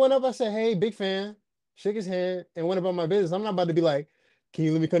 I went up, I said, hey, big fan, shook his hand, and went about my business. I'm not about to be like, can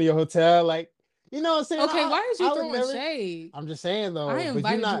you let me come to your hotel? Like, you know what I'm saying? Okay, I why is you I would throwing never. shade? I'm just saying I though, but you're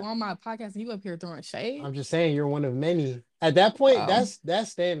invited you not. on my podcast and you up here throwing shade. I'm just saying you're one of many. At that point, Wow.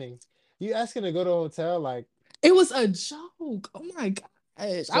 that's standing. You asking to go to a hotel, like, It was a joke. Oh my gosh.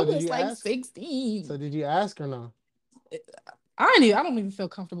 I so did was you like ask? 16. So did you ask or no? I don't even feel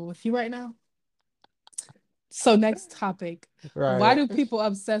comfortable with you right now. So next topic. Why Right. do people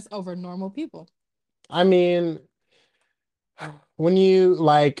obsess over normal people? I mean, when you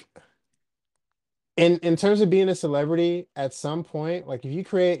like in terms of being a celebrity, at some point, like if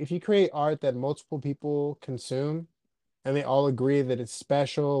you create art that multiple people consume and they all agree that it's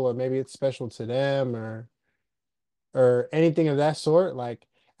special, or maybe it's special to them, or anything of that sort, like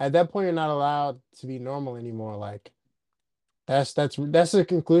at that point you're not allowed to be normal anymore. Like that's the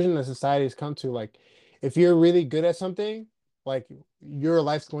conclusion that society has come to. Like if you're really good at something, like your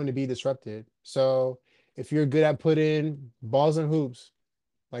life's going to be disrupted. So if you're good at putting balls and hoops,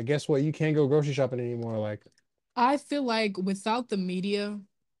 like guess what? You can't go grocery shopping anymore. Like I feel like without the media,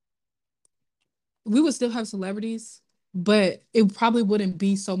 we would still have celebrities, but it probably wouldn't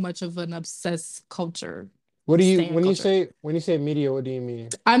be so much of an obsessed culture, what do you stan when you culture. say when you say media, what do you mean?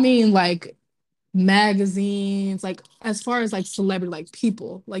 I mean, like magazines, like as far as like celebrity, like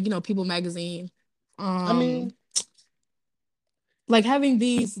people, like People magazine, I um, mean, like having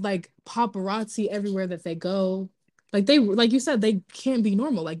these like paparazzi everywhere that they go. Like like you said, they can't be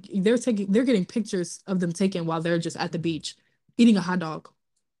normal. Like they're getting pictures of them taken while they're just at the beach eating a hot dog.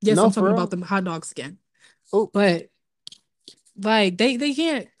 Yes, no, I'm talking for about real. the hot dogs again. Oh, But like they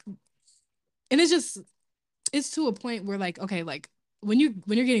can't, and it's to a point where like okay, like when you're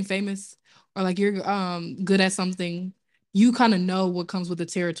getting famous or like you're good at something, you kind of know what comes with the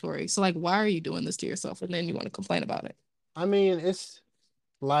territory. So like why are you doing this to yourself and then you want to complain about it? I mean, it's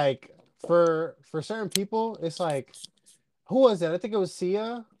like for certain people, it's like who was it? I think it was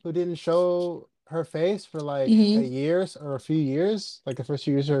Sia who didn't show her face for like a Hmm. year or a few years, like the first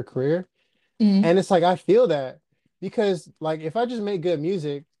few years of her career. Hmm. And it's like I feel that because like if I just make good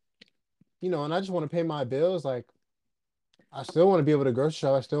music, and I just want to pay my bills, like I still want to be able to grocery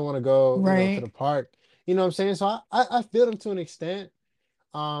shop. I still want to go, to the Right. park. You know what I'm saying? So I feel them to an extent.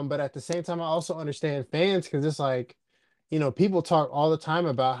 But at the same time, I also understand fans because it's like, people talk all the time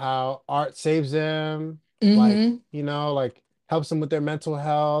about how art saves them, like, Hmm. like helps them with their mental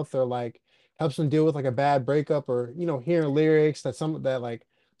health, or like helps them deal with like a bad breakup, or hearing lyrics that like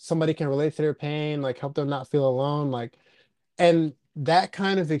somebody can relate to their pain, like help them not feel alone. Like, and that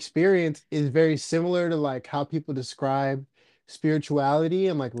kind of experience is very similar to like how people describe spirituality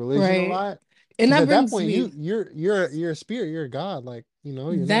and like religion a Right. lot. And Because that at that brings point, me you're a spirit, you're a god. Like, you're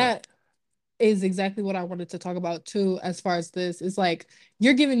not. that is exactly what I wanted to talk about too, as far as this. It's like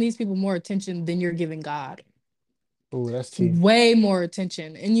you're giving these people more attention than you're giving God. Oh, that's T. Way more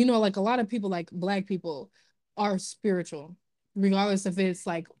attention. And like a lot of people, like Black people, are spiritual, regardless if it's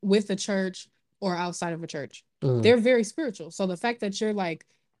like with the church or outside of a church. Mm. They're very spiritual. So the fact that you're like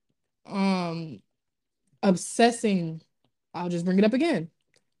um obsessing, I'll just bring it up again,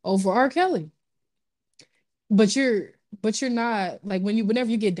 over R. Kelly. But you're not like whenever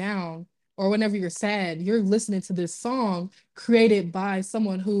you get down or whenever you're sad, you're listening to this song created by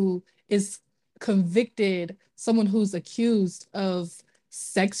someone who is convicted, someone who's accused of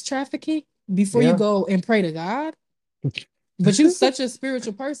sex trafficking before you Yeah, go and pray to God. But you're such a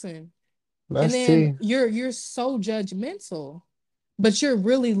spiritual person. And that's then T. you're so judgmental, but you're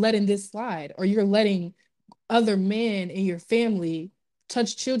really letting this slide, or you're letting other men in your family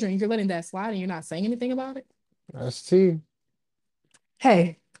touch children. You're letting that slide and you're not saying anything about it. That's T.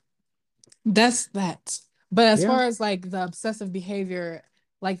 Hey, that's that. But as Yeah. far as like the obsessive behavior,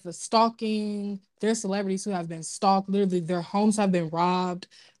 like the stalking, there's celebrities who have been stalked. Literally, their homes have been robbed.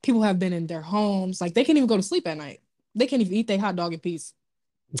 People have been in their homes. Like they can't even go to sleep at night. They can't even eat their hot dog in peace.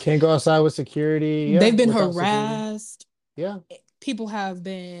 You can't go outside with security. Yeah, They've been without security. harassed. Yeah. People have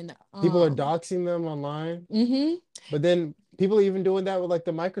been People are doxing them online. mhm, But then people are even doing that with like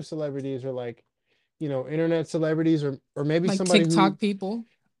the micro celebrities or like, internet celebrities or maybe like somebody TikTok who, people.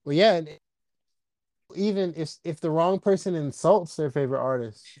 well, yeah, and even if the wrong person insults their favorite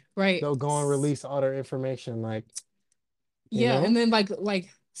artist, Right. they'll go and release all their information. Like, you Yeah, and know? then like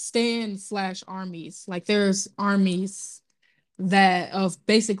stan/armies. Like there's armies that of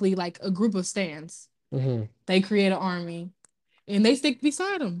basically like a group of stands. Hmm. They create an army and they stick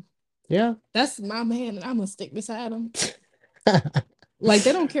beside him. Yeah. That's my man, and I'm gonna stick beside him. Like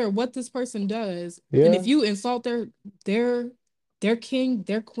they don't care what this person does, and Yeah. if you insult their their king,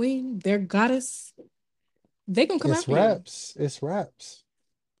 their queen, their goddess, they gonna come It's after you. reps. It's reps.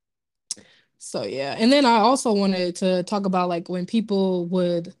 So yeah, and then I also wanted to talk about like when people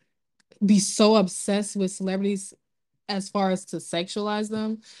would be so obsessed with celebrities as far as to sexualize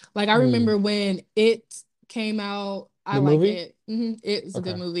them. Like I Mm. remember when it came out, I The like movie? it. It's a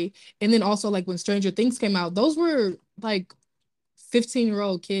good Okay. movie. And then also like when Stranger Things came out, those were like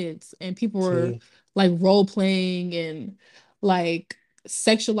 15-year-old kids and people were T. like role playing and like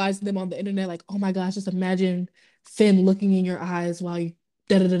sexualizing them on the internet. Like, oh my gosh, just imagine Finn looking in your eyes while you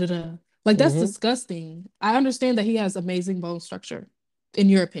da da da da da. Like that's Hmm. disgusting. I understand that he has amazing bone structure, in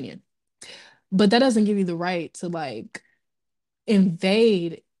your opinion, but that doesn't give you the right to like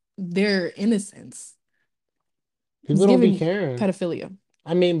invade their innocence. It's People don't be giving caring. pedophilia.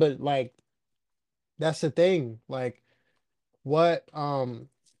 I mean, but like that's the thing. Like what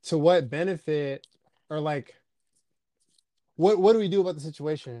to what benefit or like what do we do about the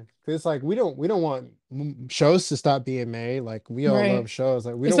situation? Because it's like we don't want shows to stop being made. Like we all Right. love shows.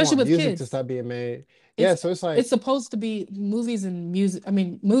 Like we don't Especially want with music to kids. stop being made. Yeah, It's so it's it's like supposed to be movies and music. I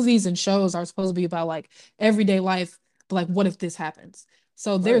mean, movies and shows are supposed to be about like everyday life, but like what if this happens?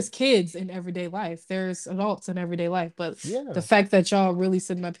 So right. there's kids in everyday life. There's adults in everyday life, but the Yeah. fact that y'all really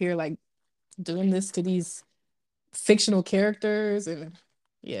sitting up here like doing this to these fictional characters and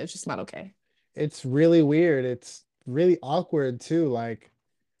yeah, it's just not okay. It's really weird. It's really awkward too. Like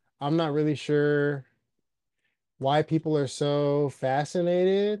I'm not really sure why people are so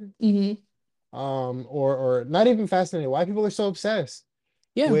fascinated, Hmm. or not even fascinated, why people are so obsessed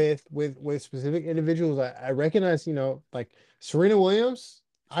Yeah. with specific individuals. I recognize, like Serena Williams,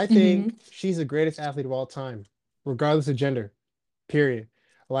 I Hmm. think she's the greatest athlete of all time, regardless of gender, period.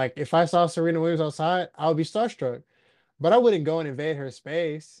 Like if I saw Serena Williams outside, I would be starstruck, but I wouldn't go and invade her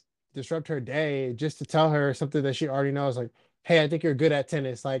space, disrupt her day just to tell her something that she already knows. Like, hey, I think you're good at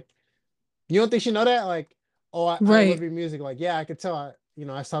tennis. Like, you don't think she know that? Like, oh, I love Right. your music. Like, yeah, I could tell.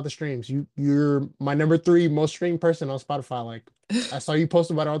 I saw the streams. You're my number three most streamed person on Spotify. Like, I saw you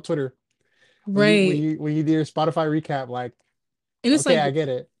post about it on Twitter when you when Right. you when you did your Spotify recap. Like, And it's okay, like I get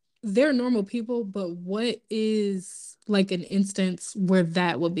it. they're normal people, but what is like an instance where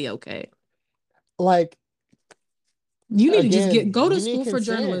that would be okay? Like, You need to just again, go to you need school for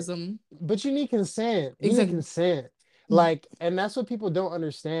consent, journalism. but you need consent. You need Exactly. consent. Like, and that's what people don't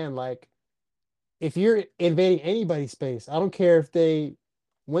understand. Like, if you're invading anybody's space, I don't care if they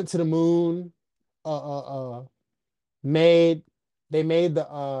went to the moon, uh, made they made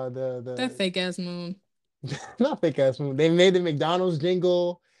That fake ass moon. not fake ass moon. They made the McDonald's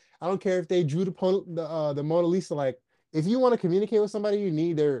jingle. I don't care if they drew the Mona Lisa. Like, if you want to communicate with somebody, you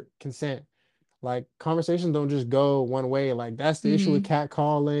need their consent. Like conversations don't just go one way. Like that's the issue with Hmm.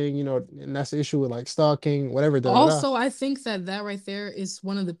 catcalling, and that's the issue with like stalking, whatever, da da da. Also, I think that that right there is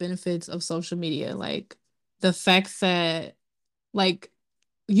one of the benefits of social media. Like the fact that like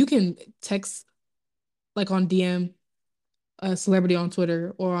you can text like on DM a celebrity on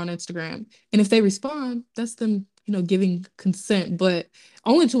Twitter or on Instagram. And if they respond, that's them, giving consent, but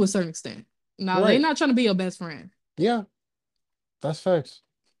only to a certain extent. Now, they're Right. not trying to be your best friend. Yeah, that's facts.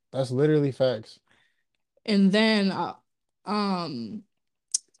 That's literally facts. And then, um,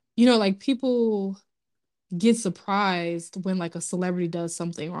 like people get surprised when like a celebrity does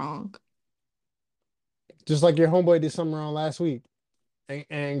something wrong. Just like your homeboy did something wrong last week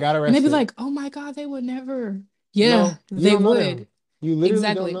and got And they'd be arrested. like, oh my God, they would never. Yeah, No, you they don't know them. would. You literally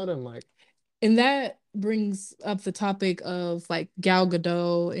don't Exactly. know them. Like, And that brings up the topic of like Gal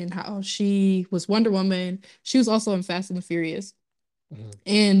Gadot and how she was Wonder Woman. She was also in Fast and the Furious. mhm.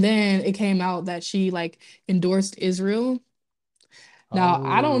 And then it came out that she like endorsed Israel. Now,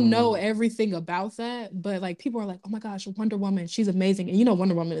 I don't know Oh, everything about that, but like people are like, "Oh my gosh, Wonder Woman, she's amazing." And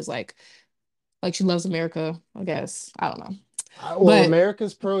Wonder Woman is like she loves America, I guess. I don't know. well, But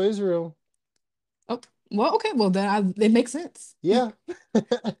America's pro-Israel. oh, well, okay, well then it makes sense. Yeah,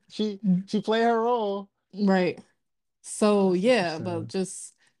 she played her role. Right. So That's yeah, but interesting.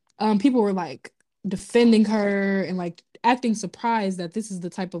 just people were like defending her and like acting surprised that this is the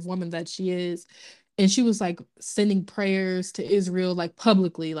type of woman that she is. And she was like sending prayers to Israel like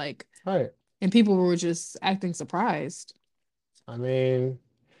publicly, like, Right. and people were just acting surprised. I mean,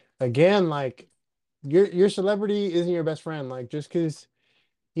 again, like your celebrity isn't your best friend. Like just because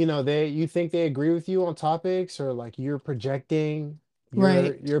you think they agree with you on topics or like you're projecting your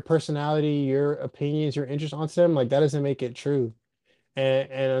Right. your personality, your opinions, your interests onto them, like that doesn't make it true.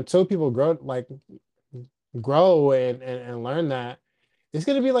 And until people grow and learn that, it's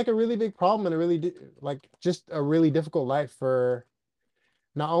gonna be like a really big problem and a really like just a really difficult life for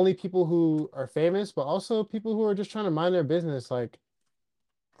not only people who are famous, but also people who are just trying to mind their business. Like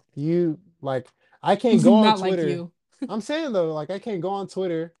you like I can't go on Not like Twitter. you. I'm saying though, like I can't go on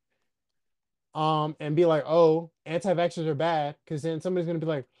Twitter and be like, oh, anti-vaxxers are bad, because then somebody's gonna be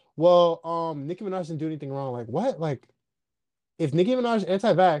like, well, Nicki Minaj didn't do anything wrong. Like what? Like if Nicki Minaj is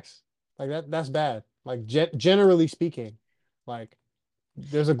anti-vax, like that's bad. Like generally speaking, like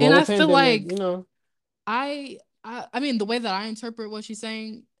there's a And global I feel pandemic, like I mean the way that I interpret what she's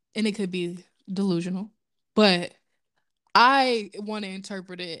saying, and it could be delusional, but I want to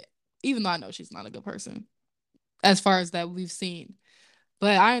interpret it, even though I know she's not a good person, as far as that we've seen.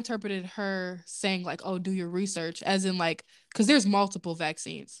 But I interpreted her saying like, "Oh, do your research," as in like, because there's multiple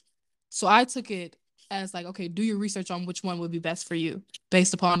vaccines. So I took it as like, okay, do your research on which one would be best for you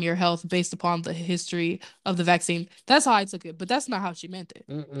based upon your health, based upon the history of the vaccine. That's how I took it, but that's not how she meant it.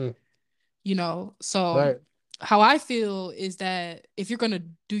 mm-mm, So right? how I feel is that if you're gonna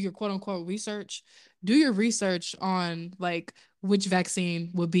do your quote unquote research, do your research on like which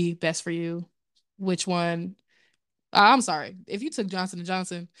vaccine would be best for you, which one. I'm sorry. If you took Johnson and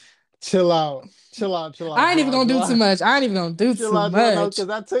Johnson, Chill out, chill out, chill out, I ain't chill even out, gonna chill do too out, much. I ain't even gonna do chill too out, chill out. No, much. because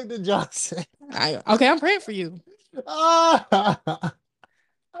I took the Johnson. Okay, I'm praying for you. Ah!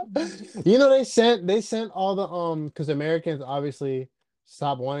 They sent all the because Americans obviously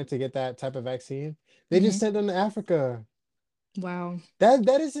stopped wanting to get that type of vaccine. They just Hmm. sent them to Africa. Wow.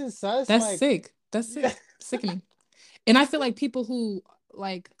 That is incest. That's Like, sick. That's yeah. sick. Sickening. And I feel like people who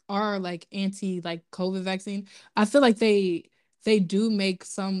like are like anti like COVID vaccine, I feel like they do make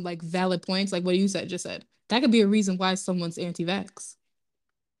some like valid points, like what you said just said. That could be a reason why someone's anti-vax.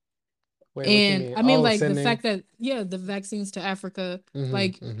 Wait, what you And mean? I mean Oh, like the sending. fact that yeah, the vaccines to Africa, Hmm,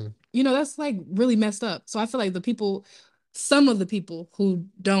 like hmm. that's like really messed up. So I feel like some of the people who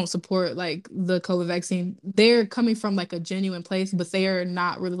don't support like the COVID vaccine, they're coming from like a genuine place, but they are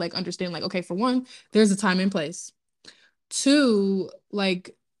not really like understanding like, okay, for one, there's a time and place. Two,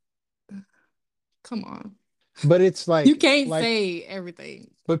 like, come on. But it's You like can't like say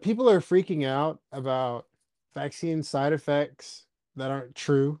everything. but people are freaking out about vaccine side effects that aren't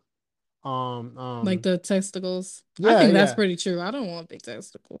true. Um, Like um, the testicles. I yeah, think that's yeah. pretty true. I don't want big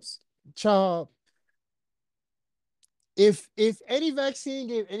testicles. Child, if any vaccine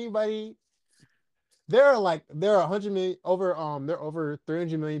gave anybody, there are 100 million there are over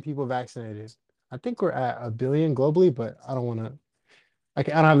 300 million people vaccinated. I think we're at a billion globally, but I don't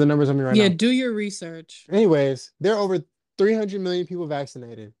have the numbers on me right Yeah, now. do your research. Anyways, there are over 300 million people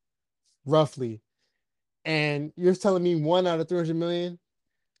vaccinated, roughly. And you're telling me one out of 300 million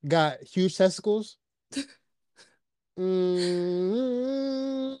got huge testicles?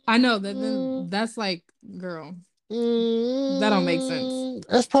 Mm, I know that then that's like, girl. That don't make sense.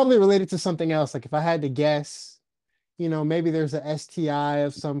 That's probably related to something else. Like if I had to guess, maybe there's a STI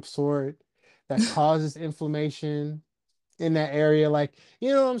of some sort that causes inflammation in that area. Like,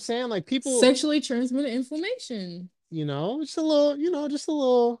 you know what I'm saying? Like people, Sexually transmitted inflammation. just a little, just a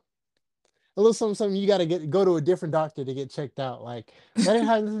little something you gotta go to a different doctor to get checked out. Like that didn't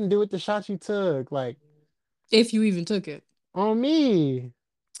have nothing to do with the shots you took. Like If you even took it. on me.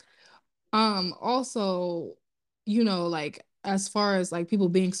 Also, like as far as like people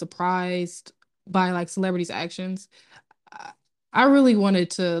being surprised by like celebrities' actions, I I really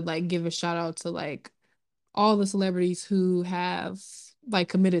wanted to like give a shout out to like all the celebrities who have like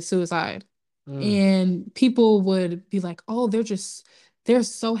committed suicide. Mm, And people would be like, "Oh, they're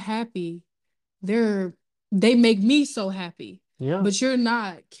so happy. They're they make me so happy." yeah. But you're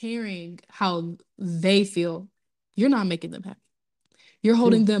not caring how they feel. You're not making them happy. You're Hmm.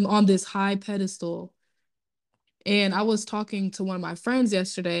 holding them on this high pedestal. And I was talking to one of my friends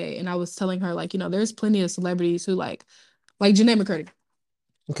yesterday, and I was telling her, like, there's plenty of celebrities who like Janae McCurdy.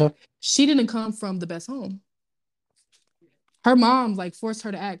 Okay. She didn't come from the best home. Her mom like forced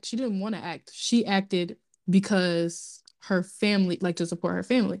her to act. She didn't want to act. She acted because her family, like to support her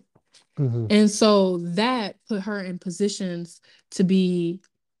family. Hmm. And so that put her in positions to be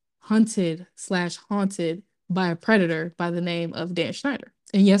hunted slash haunted by a predator by the name of Dan Schneider.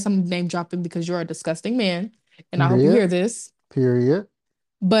 And yes, I'm name dropping because you're a disgusting man, and I hope you Period. hear this. Period.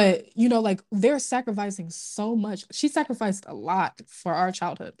 But like they're sacrificing so much. She sacrificed a lot for our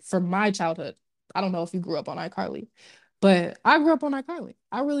childhood, for my childhood. I don't know if you grew up on iCarly, but I grew up on iCarly.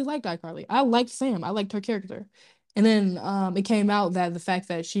 I really liked iCarly. I liked Sam. I liked her character. And then it came out that the fact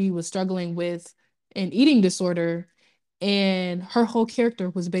that she was struggling with an eating disorder and her whole character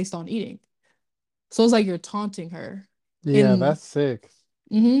was based on eating. So it's like you're taunting her. Yeah, And that's sick.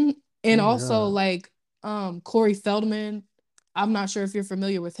 hmm Oh and my also God. like Corey Feldman, I'm not sure if you're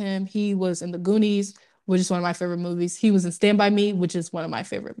familiar with him. He was in The Goonies, which is one of my favorite movies. He was in Stand By Me, which is one of my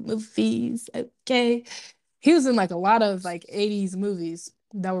favorite movies. Okay. He was in like a lot of like 80s movies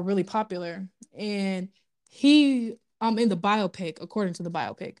that were really popular. And he in the biopic, according to the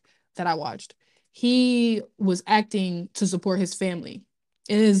biopic that I watched, he was acting to support his family.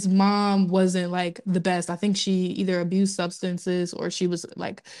 And his mom wasn't like the best. I think she either abused substances or she was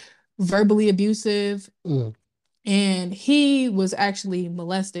like verbally abusive. Mm. And he was actually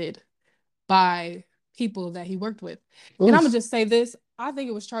molested by people that he worked with. And I'm gonna Oof. just say this. I think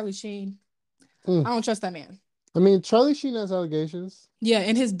it was Charlie Sheen. Mm. I don't trust that man. I mean, Charlie Sheen has allegations. Yeah,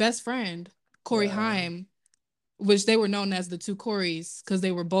 and his best friend, Corey Yeah. Haim, which they were known as the two Coreys because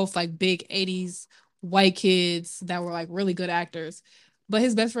they were both like big 80s white kids that were like really good actors. But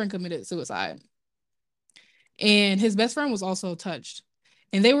his best friend committed suicide. And his best friend was also touched.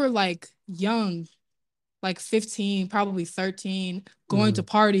 And they were like young, like 15, probably 13, going to Mm.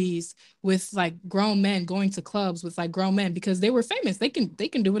 parties with like grown men, going to clubs with like grown men because they were famous. They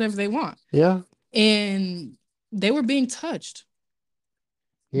can do whatever they want. Yeah. And they were being touched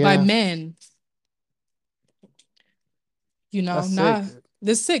by Yeah. men, That's sick. not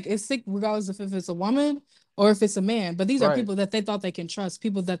this sick. It's sick regardless of if it's a woman or if it's a man. But these are Right. people that they thought they can trust,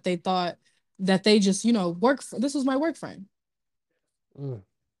 people that they thought that they just, work for. This was my work friend, Mm.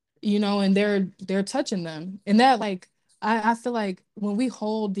 and they're touching them. And that like I feel like when we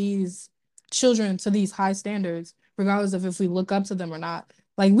hold these children to these high standards, regardless of if we look up to them or not,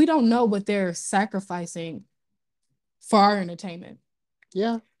 like we don't know what they're sacrificing for our entertainment.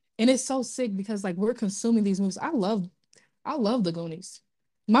 Yeah. And it's so sick because like we're consuming these movies. I love The Goonies.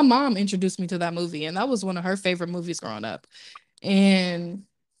 My mom introduced me to that movie, and that was one of her favorite movies growing up. And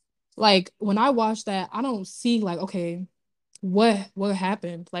like when I watch that, I don't see like, okay, what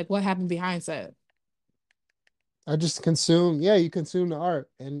happened? Like what happened behind that? I just consume, yeah, you consume the art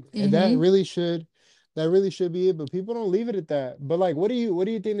and that Mm-hmm. really should be it, but people don't leave it at that. But like what do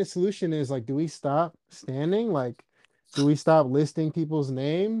you think the solution is? Like, do we stop standing? Like, do we stop listing people's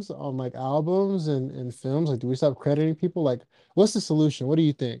names on like albums and films? Like, do we stop crediting people? Like, what's the solution? What do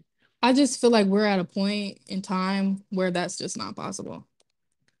you think? I just feel like we're at a point in time where that's just not possible.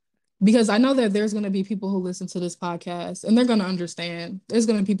 Because I know that there's going to be people who listen to this podcast and they're going to understand. There's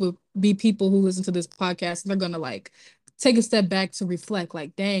going to be people who listen to this podcast and they're going to like take a step back to reflect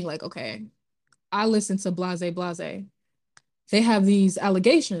like, dang, like, okay, I listen to Blase Blase. They have these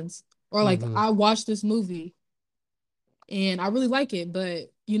allegations. Or like, Hmm. I watched this movie and I really like it,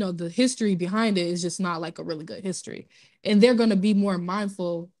 but the history behind it is just not like a really good history. And they're going to be more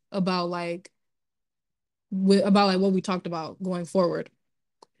mindful about like about like what we talked about going forward.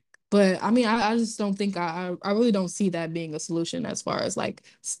 But I mean, I just don't think I really don't see that being a solution as far as like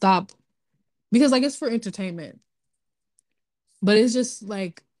stop because like it's for entertainment. But it's just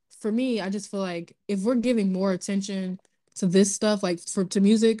like for me, I just feel like if we're giving more attention to this stuff, like to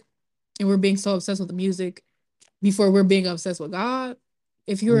music, and we're being so obsessed with the music before we're being obsessed with God,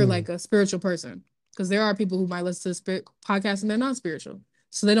 if you're Mm. like a spiritual person, because there are people who might listen to the spirit podcast and they're not spiritual,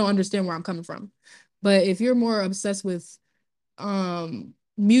 so they don't understand where I'm coming from. But if you're more obsessed with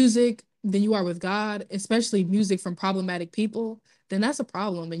music than you are with God, especially music from problematic people, then that's a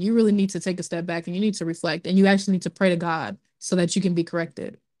problem. And you really need to take a step back and you need to reflect and you actually need to pray to God so that you can be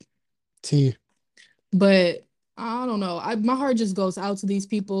corrected. T. But I don't know. My heart just goes out to these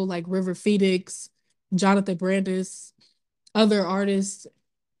people like River Phoenix, Jonathan Brandis, other artists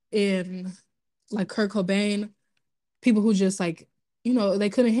in like Kurt Cobain, people who just like, they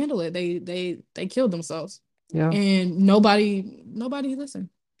couldn't handle it. They killed themselves. Yeah. And nobody listened.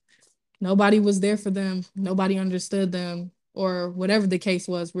 Nobody was there for them. Nobody understood them or whatever the case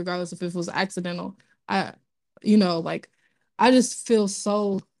was, regardless if it was accidental. I, like I just feel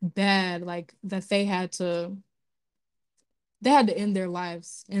so bad, like that they had to end their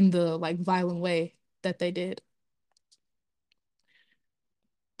lives in the like violent way that they did.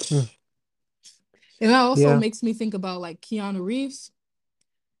 Mm. And that also Yeah. makes me think about like Keanu Reeves.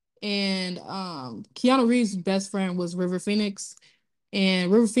 And Keanu Reeves' best friend was River Phoenix.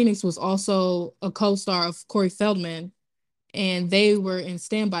 And River Phoenix was also a co-star of Corey Feldman. And they were in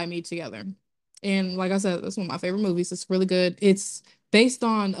Stand By Me together. And like I said, that's one of my favorite movies. It's really good. It's based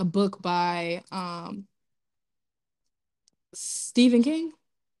on a book by Stephen King.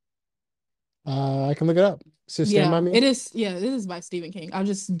 I can look it up. So Stand By Yeah, Me. it is. Yeah, it is by Stephen King. I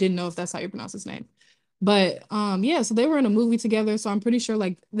just didn't know if that's how you pronounce his name. But yeah, so they were in a movie together. So I'm pretty sure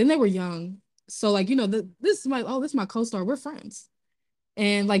like then they were young. So like, this is my co-star. We're friends.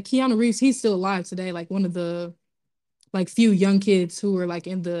 And like Keanu Reeves, he's still alive today, like one of the like few young kids who were like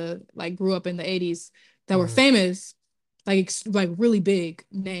grew up in the 80s that were Mhm. famous, like really big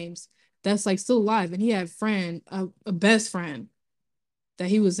names that's like still alive. And he had a best friend that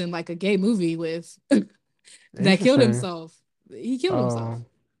he was in like a gay movie with that killed Interesting. himself. He killed himself.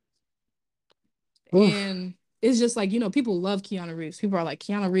 Oh. Oof. And it's just like, people love Keanu Reeves. People are like,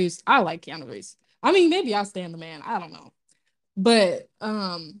 Keanu Reeves. I like Keanu Reeves. I mean, maybe I'll stand the man. I don't know. But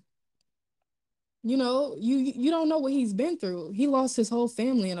you don't know what he's been through. He lost his whole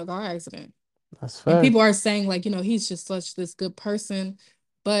family in a car accident. That's And fact. people are saying like, he's just such this good person,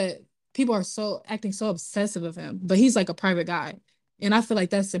 but people are so acting so obsessive of him. But he's like a private guy. And I feel like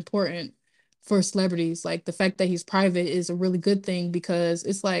that's important for celebrities. Like the fact that he's private is a really good thing because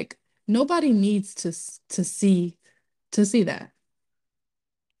it's like nobody needs to see that,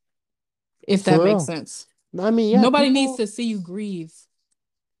 if that For makes real. sense. I mean, yeah, Nobody needs people, to see you grieve.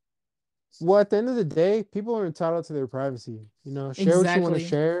 well, at the end of the day, people are entitled to their privacy. Share what you want to Exactly.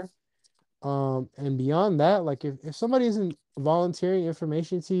 share. And beyond that, like if somebody isn't volunteering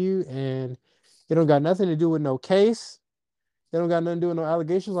information to you and they don't got nothing to do with no case, they don't got nothing to do with no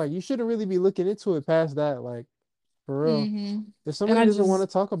allegations, like you shouldn't really be looking into it past that, like for real. Mm-hmm. If And somebody I doesn't want to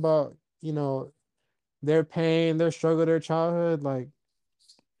just talk about, their pain, their struggle, their childhood, like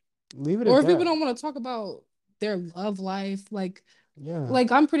leave it or at if people that. don't want to talk about their love life, Yeah.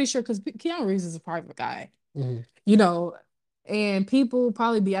 like I'm pretty sure because Keanu Reeves is a private guy, Mhm. you know, and people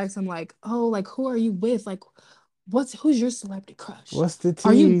probably be asking like, oh, like who are you with? Like, who's your celebrity crush? What's the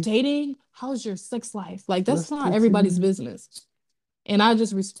Are you tea? dating? How's your sex life? Like that's What's not the everybody's tea? business. And I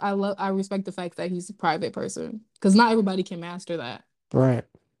respect the fact that he's a private person because not everybody can master that, Right.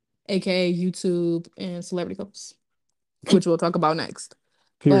 aka YouTube and celebrity clips, which we'll talk about next.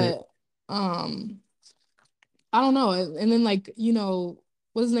 Period. But I don't know. And then like,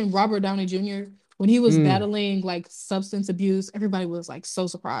 what's his name? Robert Downey Jr. When he was Mm. battling like substance abuse, everybody was like so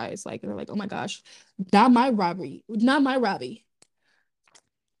surprised. Like they're like, oh my gosh, not my Robbie, not my Robbie.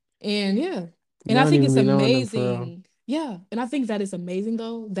 And yeah. You And I don't think even it's be knowing them for real. amazing. Yeah. And I think that is amazing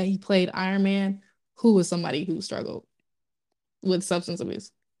though that he played Iron Man, who was somebody who struggled with substance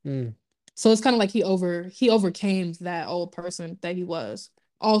abuse. Mm. So it's kind of like he overcame that old person that he was.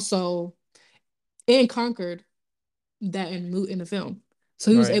 Also, and conquered that in the film. So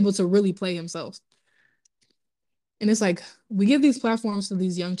he was Right. able to really play himself. And it's like we give these platforms to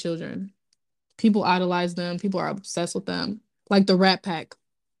these young children. People idolize them. People are obsessed with them. Like the Rat Pack,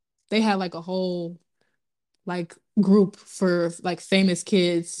 they had like a whole like group for like famous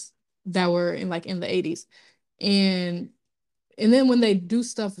kids that were in the 80s. And then when they do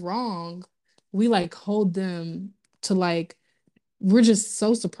stuff wrong, we like hold them to like we're just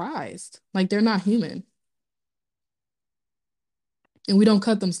so surprised. Like they're not human. And we don't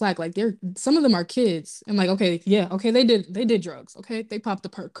cut them slack. Like some of them are kids. And like, okay, yeah, okay, they did drugs. Okay. They popped the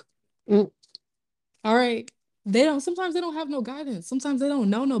perk. Mm. All right. sometimes they don't have no guidance. Sometimes they don't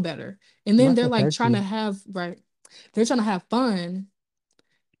know no better. And then Not they're to like protect trying to you. have, right, they're trying to have fun,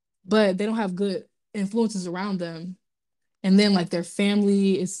 but they don't have good influences around them. And then like their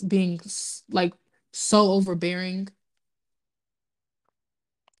family is being like so overbearing.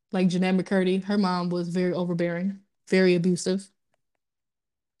 Like Jeanette McCurdy, her mom was very overbearing, very abusive.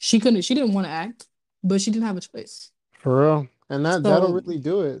 She didn't want to act, but she didn't have a choice. For real. And that'll So, really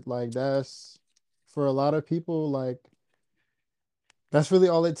do it. Like that's for a lot of people, like that's really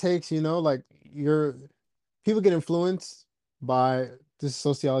all it takes, you know? Like you're people get influenced by this is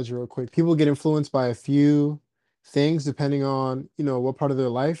sociology real quick. People get influenced by a few things depending on, you know, what part of their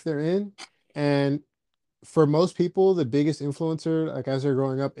life they're in. And for most people, the biggest influencer, like as they're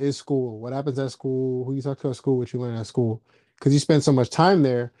growing up, is school. What happens at school, who you talk to at school, what you learn at school, because you spend so much time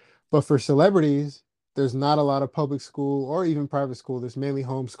there. But for celebrities, there's not a lot of public school or even private school. There's mainly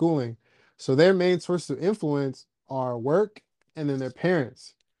homeschooling. So their main source of influence are work and then their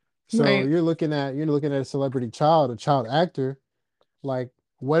parents. So right, you're looking at a celebrity child, a child actor, like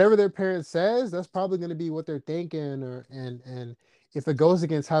whatever their parent says, that's probably going to be what they're thinking, or and if it goes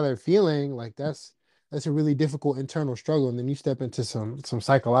against how they're feeling, like that's a really difficult internal struggle, and then you step into some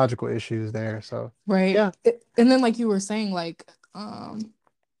psychological issues there. So right. yeah, And then like you were saying, like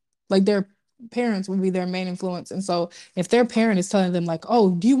their parents would be their main influence. And so if their parent is telling them like, "Oh,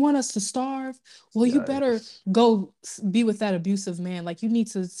 do you want us to starve? Well, you better yikes. go be with that abusive man. Like you need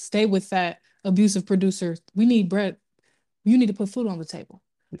to stay with that abusive producer. We need bread. You need to put food on the table."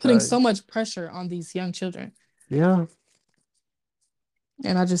 Putting so Yikes. much pressure on these young children. Yeah,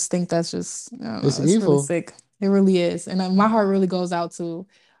 And I just think that's just, I don't know, it's it's really evil. sick. It really is. And my heart really goes out to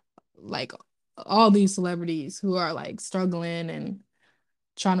like all these celebrities who are like struggling and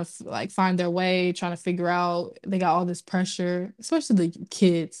trying to like find their way, trying to figure out. They got all this pressure, especially the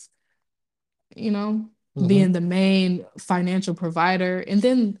kids, you know, Hmm. being the main financial provider. And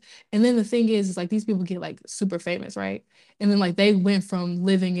then the thing is like these people get like super famous, right? And then like they went from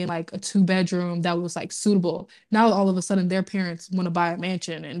living in like a two-bedroom that was like suitable. Now all of a sudden their parents want to buy a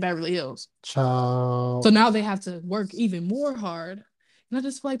mansion in Beverly Hills. So Child now they have to work even more hard. And I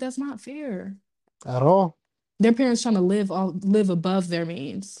just feel like that's not fair. at all. Their parents trying to live above their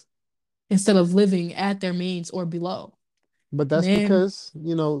means instead of living at their means or below. But that's Man, because,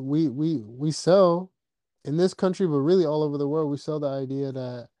 you know, we sell in this country, but really all over the world, we sell the idea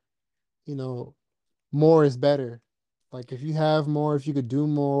that, you know, more is better. Like if you have more, if you could do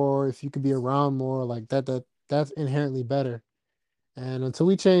more, if you could be around more, like that's inherently better. And until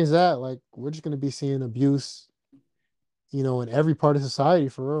we change that, like we're just gonna be seeing abuse, you know, in every part of society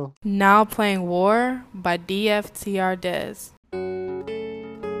for real. now playing War by DFTR Dez.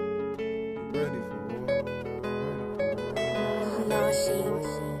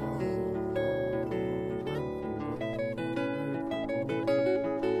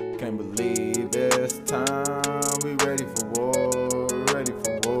 Can't believe this time we ready for war, ready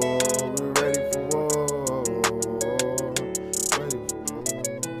for war, we ready for war, ready for war.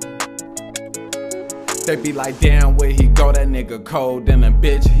 They be like, damn, where he go? That nigga cold than a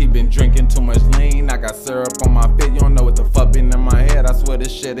bitch. He been drinking too much lean. I got syrup on my feet. You don't know what the fuck been in my head. I swear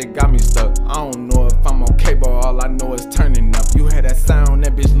this shit, it got me stuck. I don't know if I'm okay, but all I know is turning up. You hear that sound,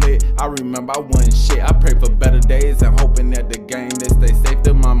 that bitch lit. I remember I wasn't shit. I pray for better days and hoping that the game they stay safe.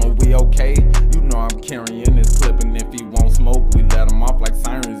 The mama, we okay? You know I'm carrying this clip, and if he won't smoke, we let him off like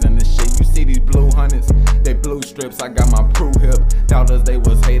sirens and this shit. You see these blue hundreds, they blue strips. I got my crew hip. Doubters, they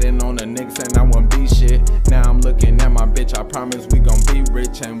was hating on the niggas and I wouldn't be shit. Now I'm looking at my bitch, I promise we gon' be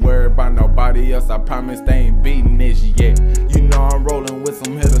rich. Ain't worried about nobody else, I promise they ain't beating this yet. You know I'm rolling with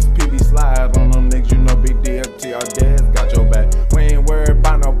some hitters, PB slide on them niggas. You know BDFT, our dads got your back. We ain't worried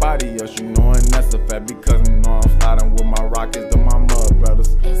about nobody else, you know, and that's a fact. Because you know I'm sliding with my rockets to my mud brothers.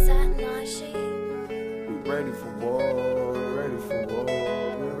 Is that not she? We ready for war, ready for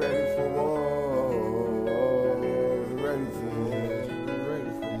war, we ready for war, we ready for war, we ready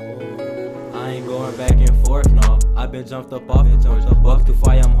for war. I ain't going back and forth, no. I been jumped up off the torch. Walk through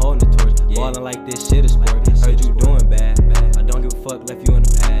fire, I'm holding the torch. Ballin' like this shit is sport. Heard you doing bad. I don't give a fuck, left you in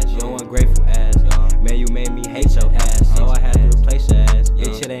the past. You don't ungrateful ass. Man, you made me hate your ass. So I had to replace your ass.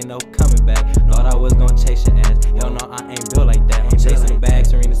 Bitch, it ain't no coming back. Thought I was gonna chase your ass. Hell no, I ain't built like that. I'm chasing the bags,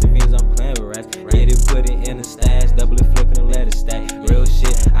 Serena Savines, I'm playing with rats. Get it, put it in the stash. Double it, flipping the letter stack. Real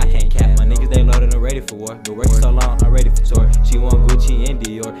shit, I can't cap. My niggas, they loaded and ready for war. Been working so long, I'm ready for tour. She want Gucci and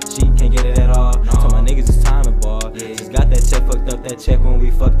Dior. She can't get it at all. Told my niggas it's time to ball. Just got that check, fucked up that check when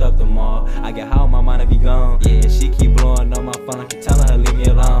we fucked up the mall. I get how my mind to be gone. And she keep blowing on my phone. I keep telling her leave me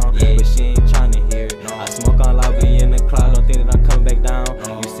alone. But she ain't trying to hear it. I smoke on lobby in the cloud. Don't think that I'm coming back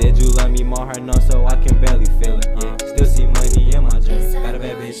down. You said you love me more, her no, so I can barely feel it.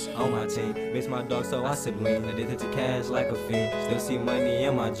 dog, so I sip lean. Addicted to cash like a fiend. Still see money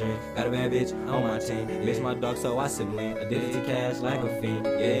in my dream. Got a bad bitch on my team. Miss my dog, so I sip lean. Addicted to cash like a fiend.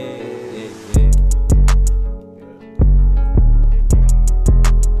 Yeah.